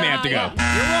what? Monica may have to go.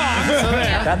 You're wrong. So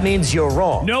there. That means you're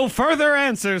wrong. No further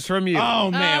answers from you. Oh,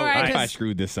 man. All right, I 'cause-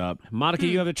 screwed this up. Monica,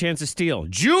 you have a chance to steal.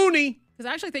 Junie. Because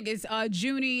I actually think it's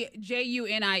Junie,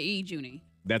 Junie, Junie.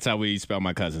 That's how we spell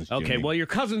my cousin's Junie. Okay, well, your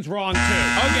cousin's wrong, too.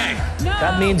 Okay. No.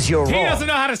 That means you're He wrong. doesn't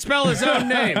know how to spell his own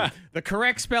name. The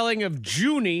correct spelling of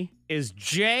Junie is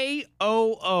Joony.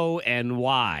 Oh,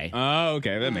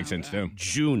 okay. That makes sense, too.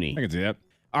 Junie. I can see that.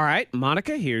 All right,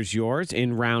 Monica, here's yours.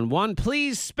 In round 1,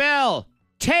 please spell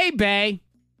Tay-Bay.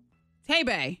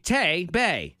 Tay-Bay.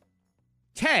 Tay-Bay.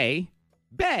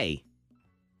 Tay-Bay.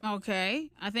 Okay.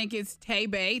 I think it's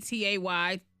Tay-Bay,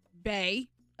 T-A-Y, Bay.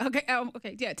 Okay.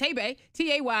 Okay. Yeah. Tay-Bay,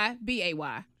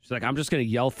 T-A-Y-B-A-Y. She's like, I'm just going to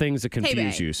yell things that confuse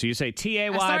Tay-Bay. you. So you say I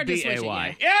started to switch it,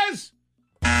 T-A-Y-B-A-Y. yeah. Yes!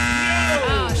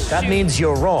 Oh, That means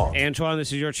you're wrong. Antoine,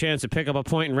 this is your chance to pick up a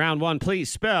point in round 1.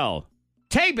 Please spell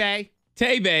Tay-Bay.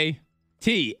 Tay-Bay.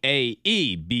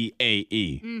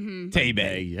 T-A-E-B-A-E. Mm-hmm.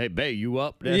 Tay-Bay. Hey, Bay, you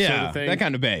up? That Yeah, sort of thing. that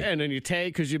kind of bay. And then you Tay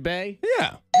because you Bay.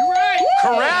 Yeah. You're right.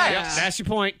 Correct. Yep, that's your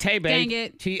point. Tay-Bay. Dang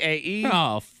it. T-A-E.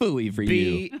 Oh, phooey for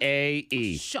you.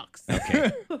 B-A-E. Shucks.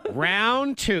 Okay.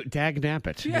 Round 2. Dag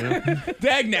nabbit. You know?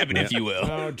 Dag-nabbit, if you will.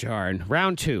 Oh, darn.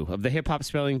 Round 2 of the hip hop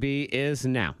spelling bee is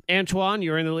now. Antoine,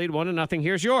 you're in the lead 1-0.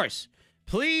 Here's yours.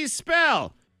 Please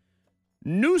spell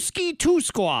Nooski 2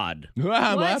 Squad.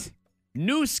 What?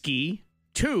 Nooski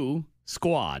 2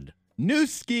 Squad.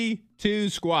 Nooski 2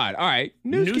 Squad. All right.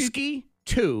 Newski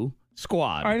 2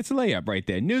 Squad. All right, it's a layup right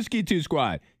there. Newski 2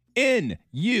 Squad.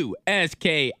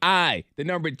 N-U-S-K-I, the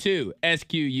number 2,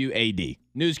 S-Q-U-A-D.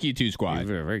 Newski 2 Squad.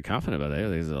 You're very confident about that.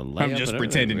 There's a layup I'm just and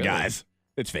pretending, everything, really. guys.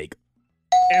 It's fake.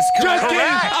 It's Just correct. kidding.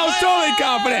 I was totally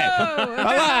confident.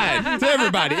 I lied to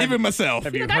everybody, even myself.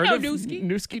 Have you Look, I heard know of Newski.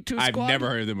 Newski 2 I've Squad? never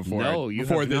heard of them before. No, you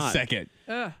before have this not. second.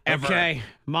 Ugh. Ever. Okay,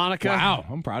 Monica. Wow,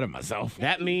 I'm proud of myself.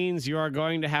 That means you are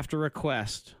going to have to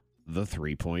request the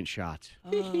 3-point shot.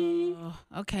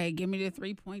 Okay, give me the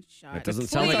 3-point shot. It doesn't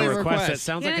sound like a Please. request. It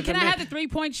sounds like a Can I demand. have the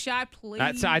 3-point shot,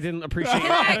 please? I didn't appreciate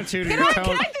your attitude and your tone.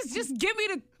 Can I just give me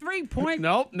the 3-point?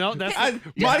 Nope, that's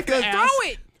Monica, Throw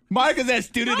it. Monica's that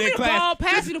student Throw me in the class. ball.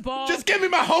 Pass me the ball. Just give me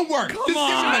my homework. Just give me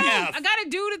my half. I gotta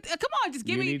do the. Come on, just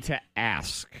give You me. need to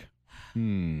ask. How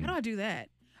do I do that?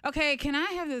 Okay, can I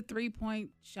have the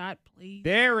 3-point shot, please?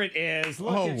 There it is.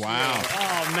 Look Oh, at you. wow.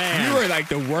 Oh man, You were like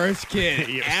the worst kid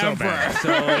You're ever. so bad.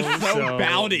 So So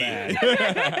bowdy.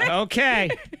 bad. Okay,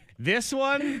 this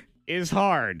one is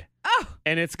hard. Oh,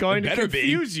 And it's going It to better be.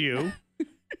 confuse you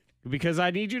because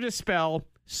I need you to spell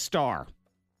star.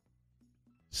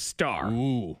 Star.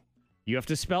 Ooh. You have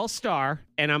to spell star,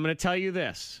 and I'm going to tell you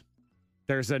this.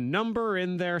 There's a number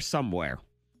in there somewhere.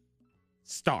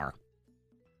 Star.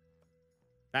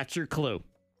 That's your clue.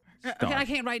 okay, I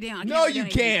can't write down. I No, write you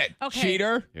down can't, anything. Okay.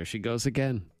 cheater. Here she goes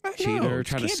again. I Cheater, know.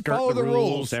 trying You to can't skirt follow the the rules,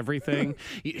 rules. everything.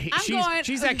 She's going-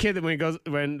 that kid that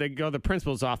when they go to the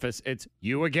principal's office, it's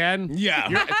you again.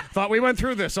 Yeah. Thought we went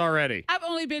through this already. I've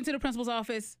only been to the principal's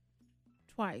office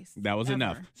twice. That was ever.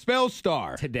 enough. Spell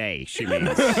star. Today, she means.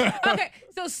 Okay,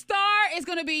 so star is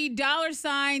going to be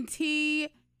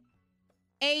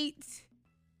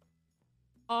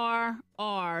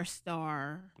 $T8RR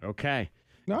star. Okay.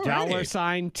 All Dollar right.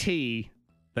 sign T,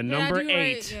 the Did I number do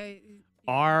 8, right?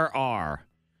 Yeah. RR.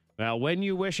 Well, when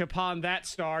you wish upon that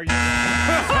star, you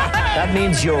That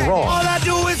means you're wrong. All I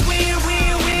do is win,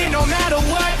 win, win, no matter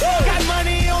what. Got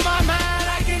money on my mind,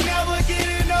 I can never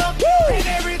get enough. And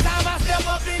every time I step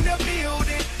up in the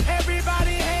building,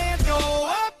 everybody hands go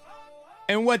up.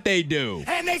 And what they do.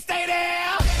 And they stay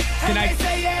there. Can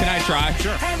I try?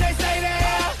 Sure. And they stay there.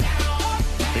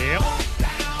 Yep.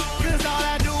 Cause all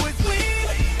I do is win,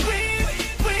 win,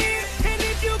 win. And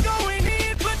if you going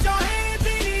in, put your hands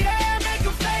in the air, make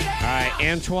them stay there. All right,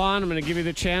 Antoine, I'm going to give you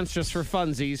the chance just for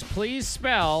funsies. Please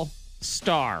spell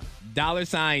star. Dollar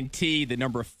sign T, the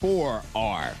number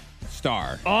 4R.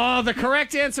 Star. Oh, the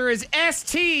correct answer is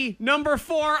ST number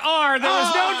 4R. There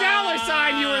was no dollar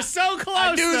sign. You were so close.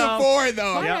 I knew though. the 4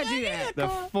 though. Why did I do that? The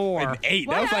 4. And 8.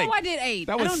 Why That was like I did 8?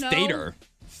 that I was don't know. Stater.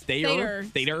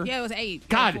 Stater. Yeah, it was 8.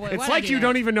 God, Why it's did I like do you that?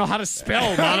 don't even know how to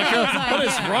spell, Monica. like, What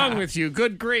is yeah. wrong with you?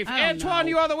 Good grief. I don't Antoine, know.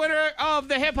 you are the winner of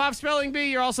the Hip Hop Spelling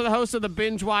Bee. You're also the host of the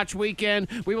Binge Watch Weekend.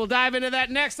 We will dive into that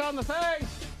next on the thing.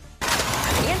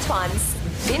 Antoine's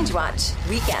Binge Watch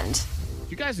Weekend.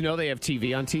 You guys know they have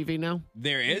TV on TV now?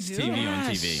 There is TV on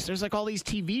TV. There's like all these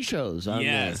TV shows on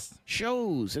Yes. there.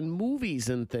 Shows and movies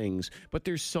and things. But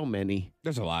there's so many.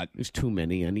 There's a lot. There's too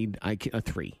many. I can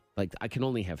 3. Like, I can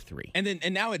only have 3.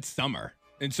 And now it's summer.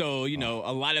 And so, you know,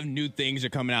 a lot of new things are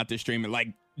coming out this streaming.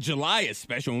 Like July is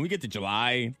special. When we get to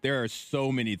July, there are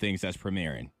so many things that's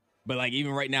premiering. But like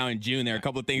even right now in June, there are a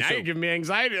couple of things. Now so- you're giving me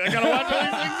anxiety. I gotta watch all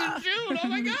these things in June. Oh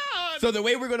my God. So the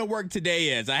way we're going to work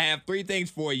today is I have 3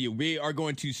 things for you. We are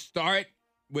going to start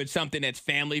with something that's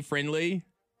family friendly,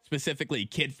 specifically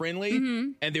kid friendly.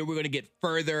 And then we're going to get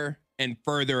further and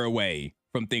further away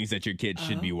from things that your kids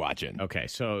should be watching. Okay,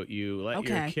 so you let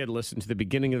your Okay. kid listen to the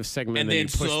beginning of the segment And and then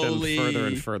then you push slowly- them further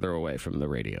and further away from the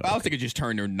radio. I was thinking just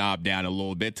turn their knob down a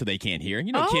little bit so they can't hear.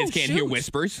 You know, Oh, kids can't hear shoot.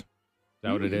 whispers. Is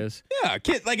that what it is? Yeah,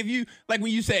 kid. Like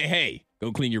when you say, "Hey,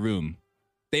 go clean your room,"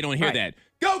 they don't hear Right. that.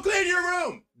 Go clean your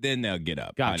room. Then they'll get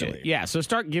up. Gotcha. finally. Yeah, so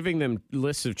start giving them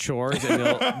lists of chores and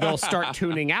they'll start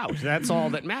tuning out. That's all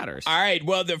that matters. All right.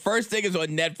 Well, the first thing is on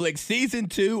Netflix, season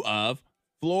 2 of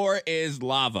Floor is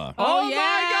Lava. Oh, my yeah.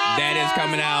 God. That is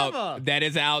coming Lava. out. That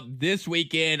is out this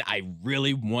weekend. I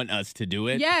really want us to do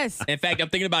it. Yes. In fact, I'm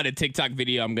thinking about a TikTok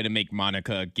video. I'm going to make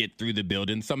Monica get through the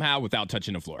building somehow without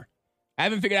touching the floor. I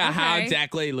haven't figured out how Okay.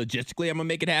 exactly logistically I'm going to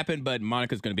make it happen, but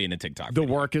Monica's going to be in a TikTok The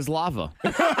video. work is lava.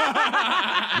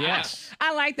 Yes.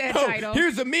 I like that Oh, title.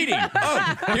 here's a meeting.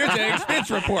 Oh, here's an expense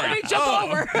report. Let me jump Oh.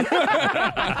 over.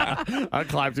 I'll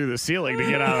climb through the ceiling to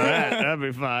get out of that. That'd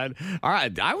be fine. All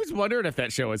right. I was wondering if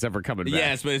that show is ever coming back.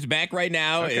 Yes, but it's back right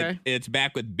now. Okay. It's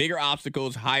back with bigger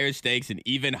obstacles, higher stakes, and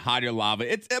even hotter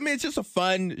lava. It's just a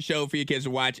fun show for your kids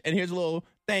to watch. And here's a little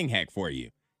thing hack for you.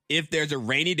 If there's a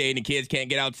rainy day and the kids can't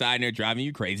get outside and they're driving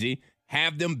you crazy,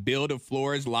 have them build a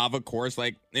Floor is Lava course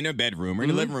like in their bedroom or in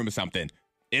the living room or something.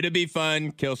 It'll be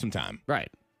fun. Kill some time. Right.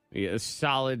 Yeah, a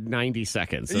solid 90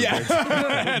 seconds.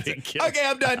 Yeah. Okay,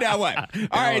 I'm done now. What?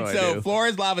 All right, so do? Floor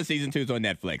is Lava Season 2 is on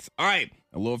Netflix. All right,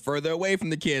 a little further away from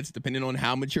the kids, depending on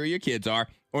how mature your kids are.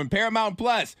 On Paramount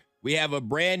Plus, we have a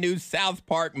brand new South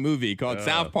Park movie called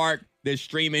South Park, The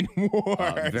Streaming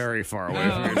Wars. Very far away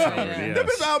from your children, yes.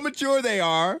 Depends on how mature they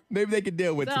are. Maybe they can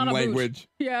deal with some language.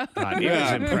 Yeah. God, it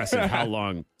is impressive how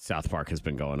long South Park has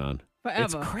been going on. Forever.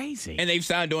 It's crazy. And they've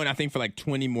signed on, I think, for like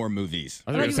 20 more movies.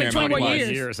 I was going to say 20 more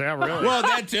 20 years. Yeah, really. Well,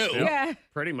 that too. Yeah.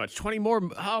 Pretty much. 20 more.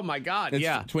 Oh, my God. It's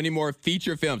yeah. 20 more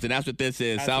feature films, and that's what this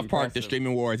is. That's South Park, The impressive.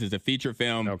 Streaming Wars is a feature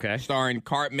film starring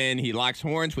Cartman. He locks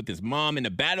horns with his mom in a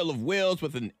battle of wills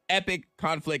with an epic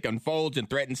conflict unfolds and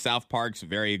threatens South Park's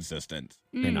very existence.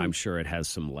 And I'm sure it has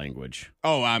some language.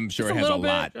 Oh, I'm sure Just it a has a little bit.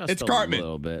 lot. Just It's a Cartman.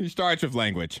 little bit. He starts with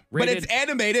language. But Rated- it's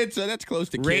animated, so that's close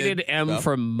to kid Rated M stuff.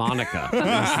 for Monica.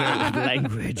 Is the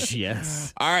language,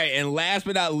 yes. All right, and last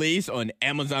but not least, on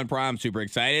Amazon Prime, super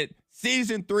excited.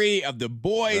 Season 3 of The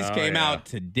Boys came out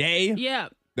today. Yeah.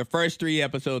 The first 3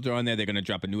 episodes are on there. They're going to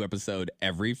drop a new episode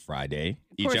every Friday.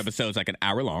 Each course. episode's like an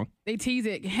hour long. They tease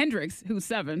it. Hendrix, who's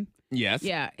 7. Yes.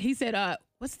 Yeah. He said,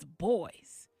 what's The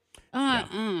Boys?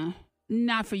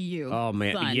 Not for you. Oh,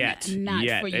 man. son. Yet. Not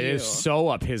for you. It is so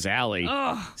up his alley.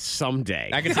 Ugh. Someday.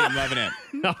 I can see him loving it.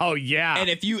 Oh, yeah. And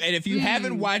if you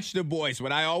haven't watched The Boys,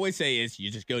 what I always say is you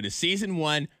just go to season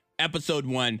 1, episode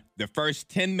 1. The first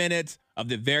 10 minutes of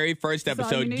the very first That's all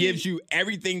episode you gives need. you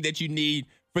everything that you need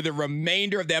for the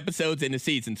remainder of the episodes in the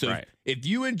season. So Right. if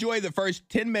you enjoy the first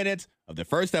 10 minutes of the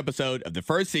first episode of the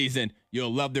first season,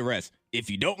 you'll love the rest. If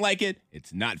you don't like it,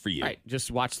 it's not for you. Right. Just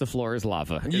watch The Floor is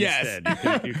Lava. Yes.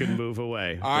 Instead. You can move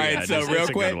away. All right, Yeah, so it's real a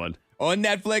quick, good one. on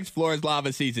Netflix, Floor is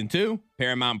Lava Season 2,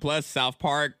 Paramount Plus, South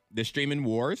Park, The Streaming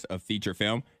Wars, a feature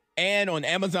film, and on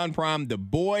Amazon Prime, The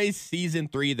Boys Season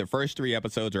 3. The first 3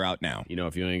 episodes are out now. You know,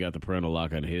 if you ain't got the parental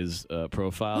lock on his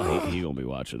profile, he gonna be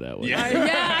watching that one. Yeah.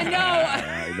 Yeah, I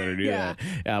know. You better do Yeah.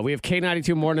 that. We have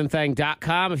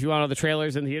K92morningthang.com if you want all the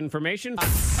trailers and the information.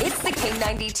 It's the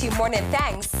K92 Morning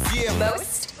Thangs.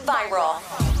 Most viral.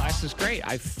 This is great.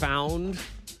 I found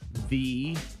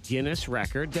the Guinness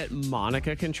record that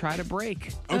Monica can try to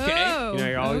break. Okay. Oh, You know,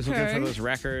 you're always looking okay. for those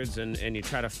records and you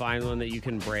try to find one that you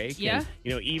can break. Yeah. And,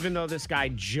 you know, even though this guy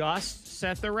just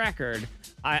set the record,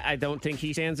 I don't think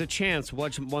he stands a chance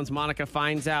once Monica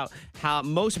finds out how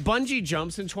most bungee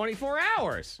jumps in 24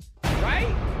 hours. Right?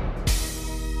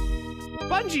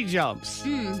 Bungee jumps.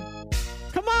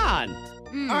 Come on.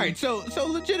 All right, so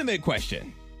legitimate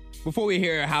question. Before we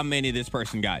hear how many this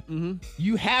person got,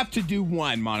 you have to do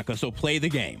one, Monica, so play the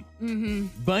game.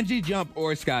 Bungee jump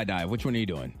or skydive? Which one are you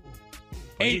doing?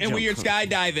 Bungee And when you're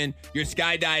jump.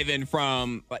 skydiving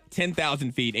from like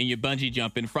 10,000 feet and you're bungee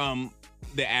jumping from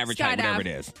the average height, Skydive. whatever it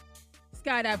is.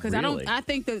 Skydive, because Really? I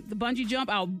think the bungee jump,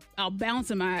 I'll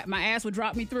bounce and my ass would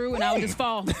drop me through and I would just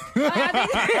fall.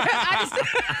 I just,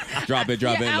 Drop it,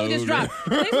 yeah, I would just load drop.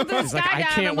 At least with the He's like, I skydive,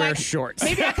 can't I'm wear like, shorts.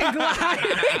 Maybe I can glide.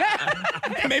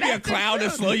 it. Maybe a cloud to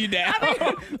slow you down.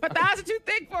 My thighs are too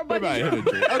thick for a What about bungee jump.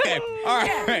 it? Okay, all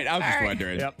right. Yeah. I was just All right.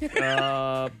 wondering.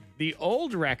 Yep. The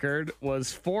old record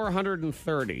was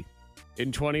 430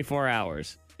 in 24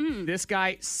 hours. This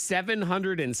guy,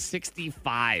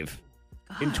 765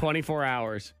 in 24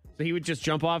 hours. So he would just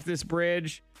jump off this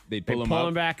bridge. They'd They'd pull him pull up.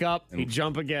 him back up. He'd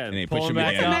jump again. And they pull push him him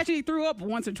back again. up. Imagine he threw up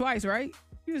once or twice, right?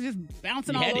 He was just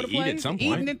bouncing He all had over to the eat place. at some Eating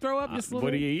point. and throw up. Just a What do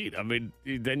little. you eat? I mean,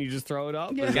 then you just throw it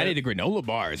up? Yeah. You gotta eat a granola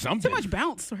bar or something. Too much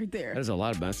bounce right there. There's a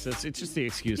lot of mess. It's just the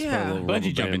excuse for Yeah. a little rubber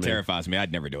Bungee jumping band there. terrifies me.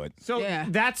 I'd never do it. So Yeah.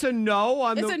 that's a no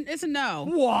on It's a no.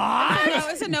 What? No,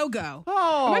 it's a no-go.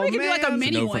 Oh, Or maybe we can do like a man.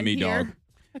 mini no one for me, here. dog.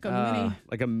 Like a mini.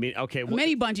 Like a mini. Okay. A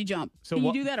mini bungee jump. So Can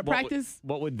what- you do that at what would- practice?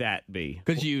 What would that be?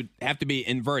 Because you have to be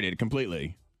inverted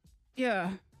completely.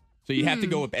 Yeah. So you have to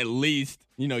go up at least,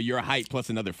 your height plus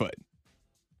another foot.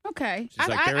 Okay. She's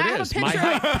like, there I it have is. a My picture.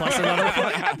 height plus another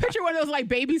foot. I picture one of those like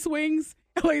baby swings.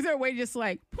 Like, is there a way to just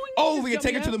like? boing, Oh, just we can jump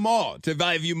take it up? to the mall, to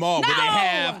Valley View Mall, where they No!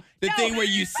 have the No. thing where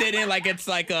you sit in like it's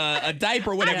like a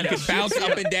diaper or whatever. You can bounce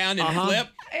up and down and flip.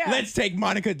 Yeah. Let's take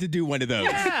Monica to do one of those.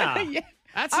 Yeah. Yeah.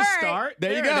 That's All a right. start.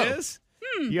 There you go. It is.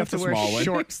 You have That's to a wear small one.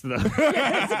 shorts, though.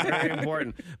 It's very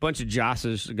important. Bunch of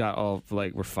Joshes got all,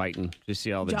 we're fighting. Did you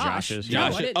see all the Josh. Joshes? No,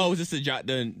 Josh, I didn't. is this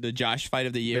the Josh fight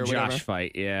of the year? The or whatever? Josh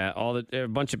fight, yeah. A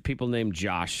bunch of people named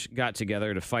Josh got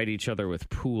together to fight each other with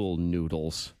pool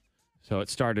noodles. So it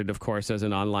started, of course, as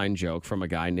an online joke from a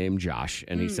guy named Josh,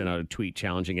 and he sent out a tweet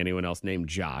challenging anyone else named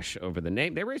Josh over the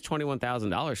name. They raised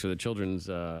 $21,000 for the Children's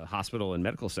Hospital and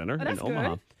Medical Center in that's Omaha.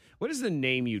 good. What is the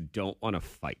name you don't want to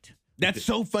fight? That's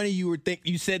so funny you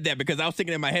said that because I was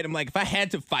thinking in my head, I'm like, if I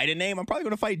had to fight a name, I'm probably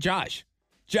going to fight Josh.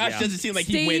 Josh doesn't seem like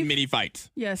he'd win many fights.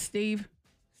 Yeah, Steve.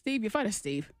 Steve, you fight a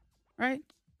Steve, right?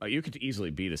 Oh, you could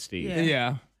easily beat a Steve.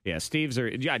 Yeah. Yeah, Steve's are.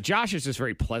 Yeah, Josh is just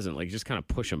very pleasant. Like, you just kind of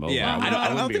push him over. Yeah,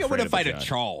 I don't think I would have fight a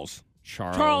Charles.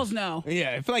 Charles, no.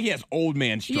 Yeah, I feel like he has old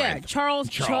man strength. Yeah, Charles.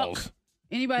 Chuck.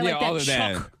 Anybody like all that? of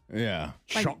Chuck. that. Yeah.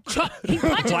 Like Chuck. He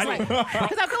punches like, because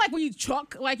I feel like when you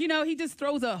Chuck, like, he just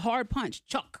throws a hard punch.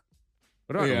 Chuck.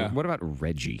 What about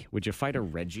Reggie? Would you fight a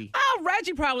Reggie? Oh,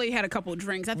 Reggie probably had a couple of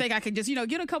drinks. I think I could just,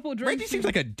 get a couple of drinks. Reggie seems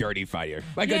like a dirty fighter.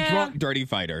 Like a drunk, dirty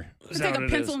fighter. Take a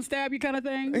pencil and stab you kind of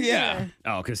thing. Yeah.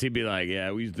 Oh, because he'd be like,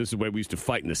 this is the way we used to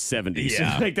fight in the 70s.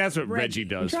 Yeah. Like, that's what Reggie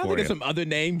does I'm trying for to think you. of some other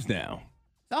names now.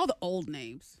 All the old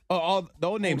names. Oh, all the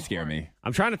old names scare me.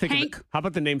 I'm trying to think Hank. how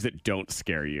about the names that don't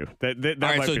scare you? That All right,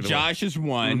 might so be the Josh is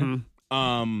one.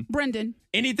 Brendan.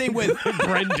 Anything with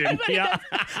Brendan. Yeah.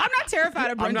 I'm not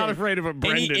terrified of Brendan. I'm not afraid of a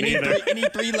Brendan any either. any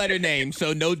three-letter name.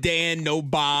 So no Dan, no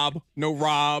Bob, no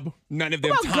Rob, none of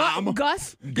them. What about Tom.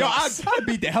 Gus? Yo, I'd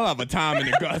beat the hell out of a Tom and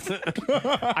a Gus.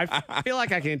 I feel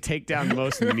like I can take down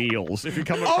most Neils if you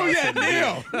come across a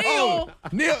Neil. Neil.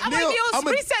 Neil. I'm like, Neil,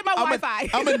 reset my Wi-Fi.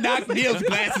 I'm going to knock Neil's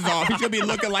glasses off. He's going to be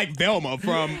looking like Velma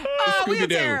from we are Scooby-Doo.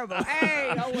 terrible.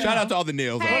 Hey, Shout out to all the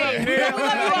Neils. Hey, out there.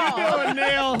 love you all.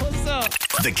 Neil. What's up?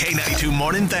 The K92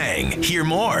 Morning Thang. Hear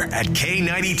more at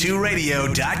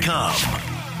K92Radio.com.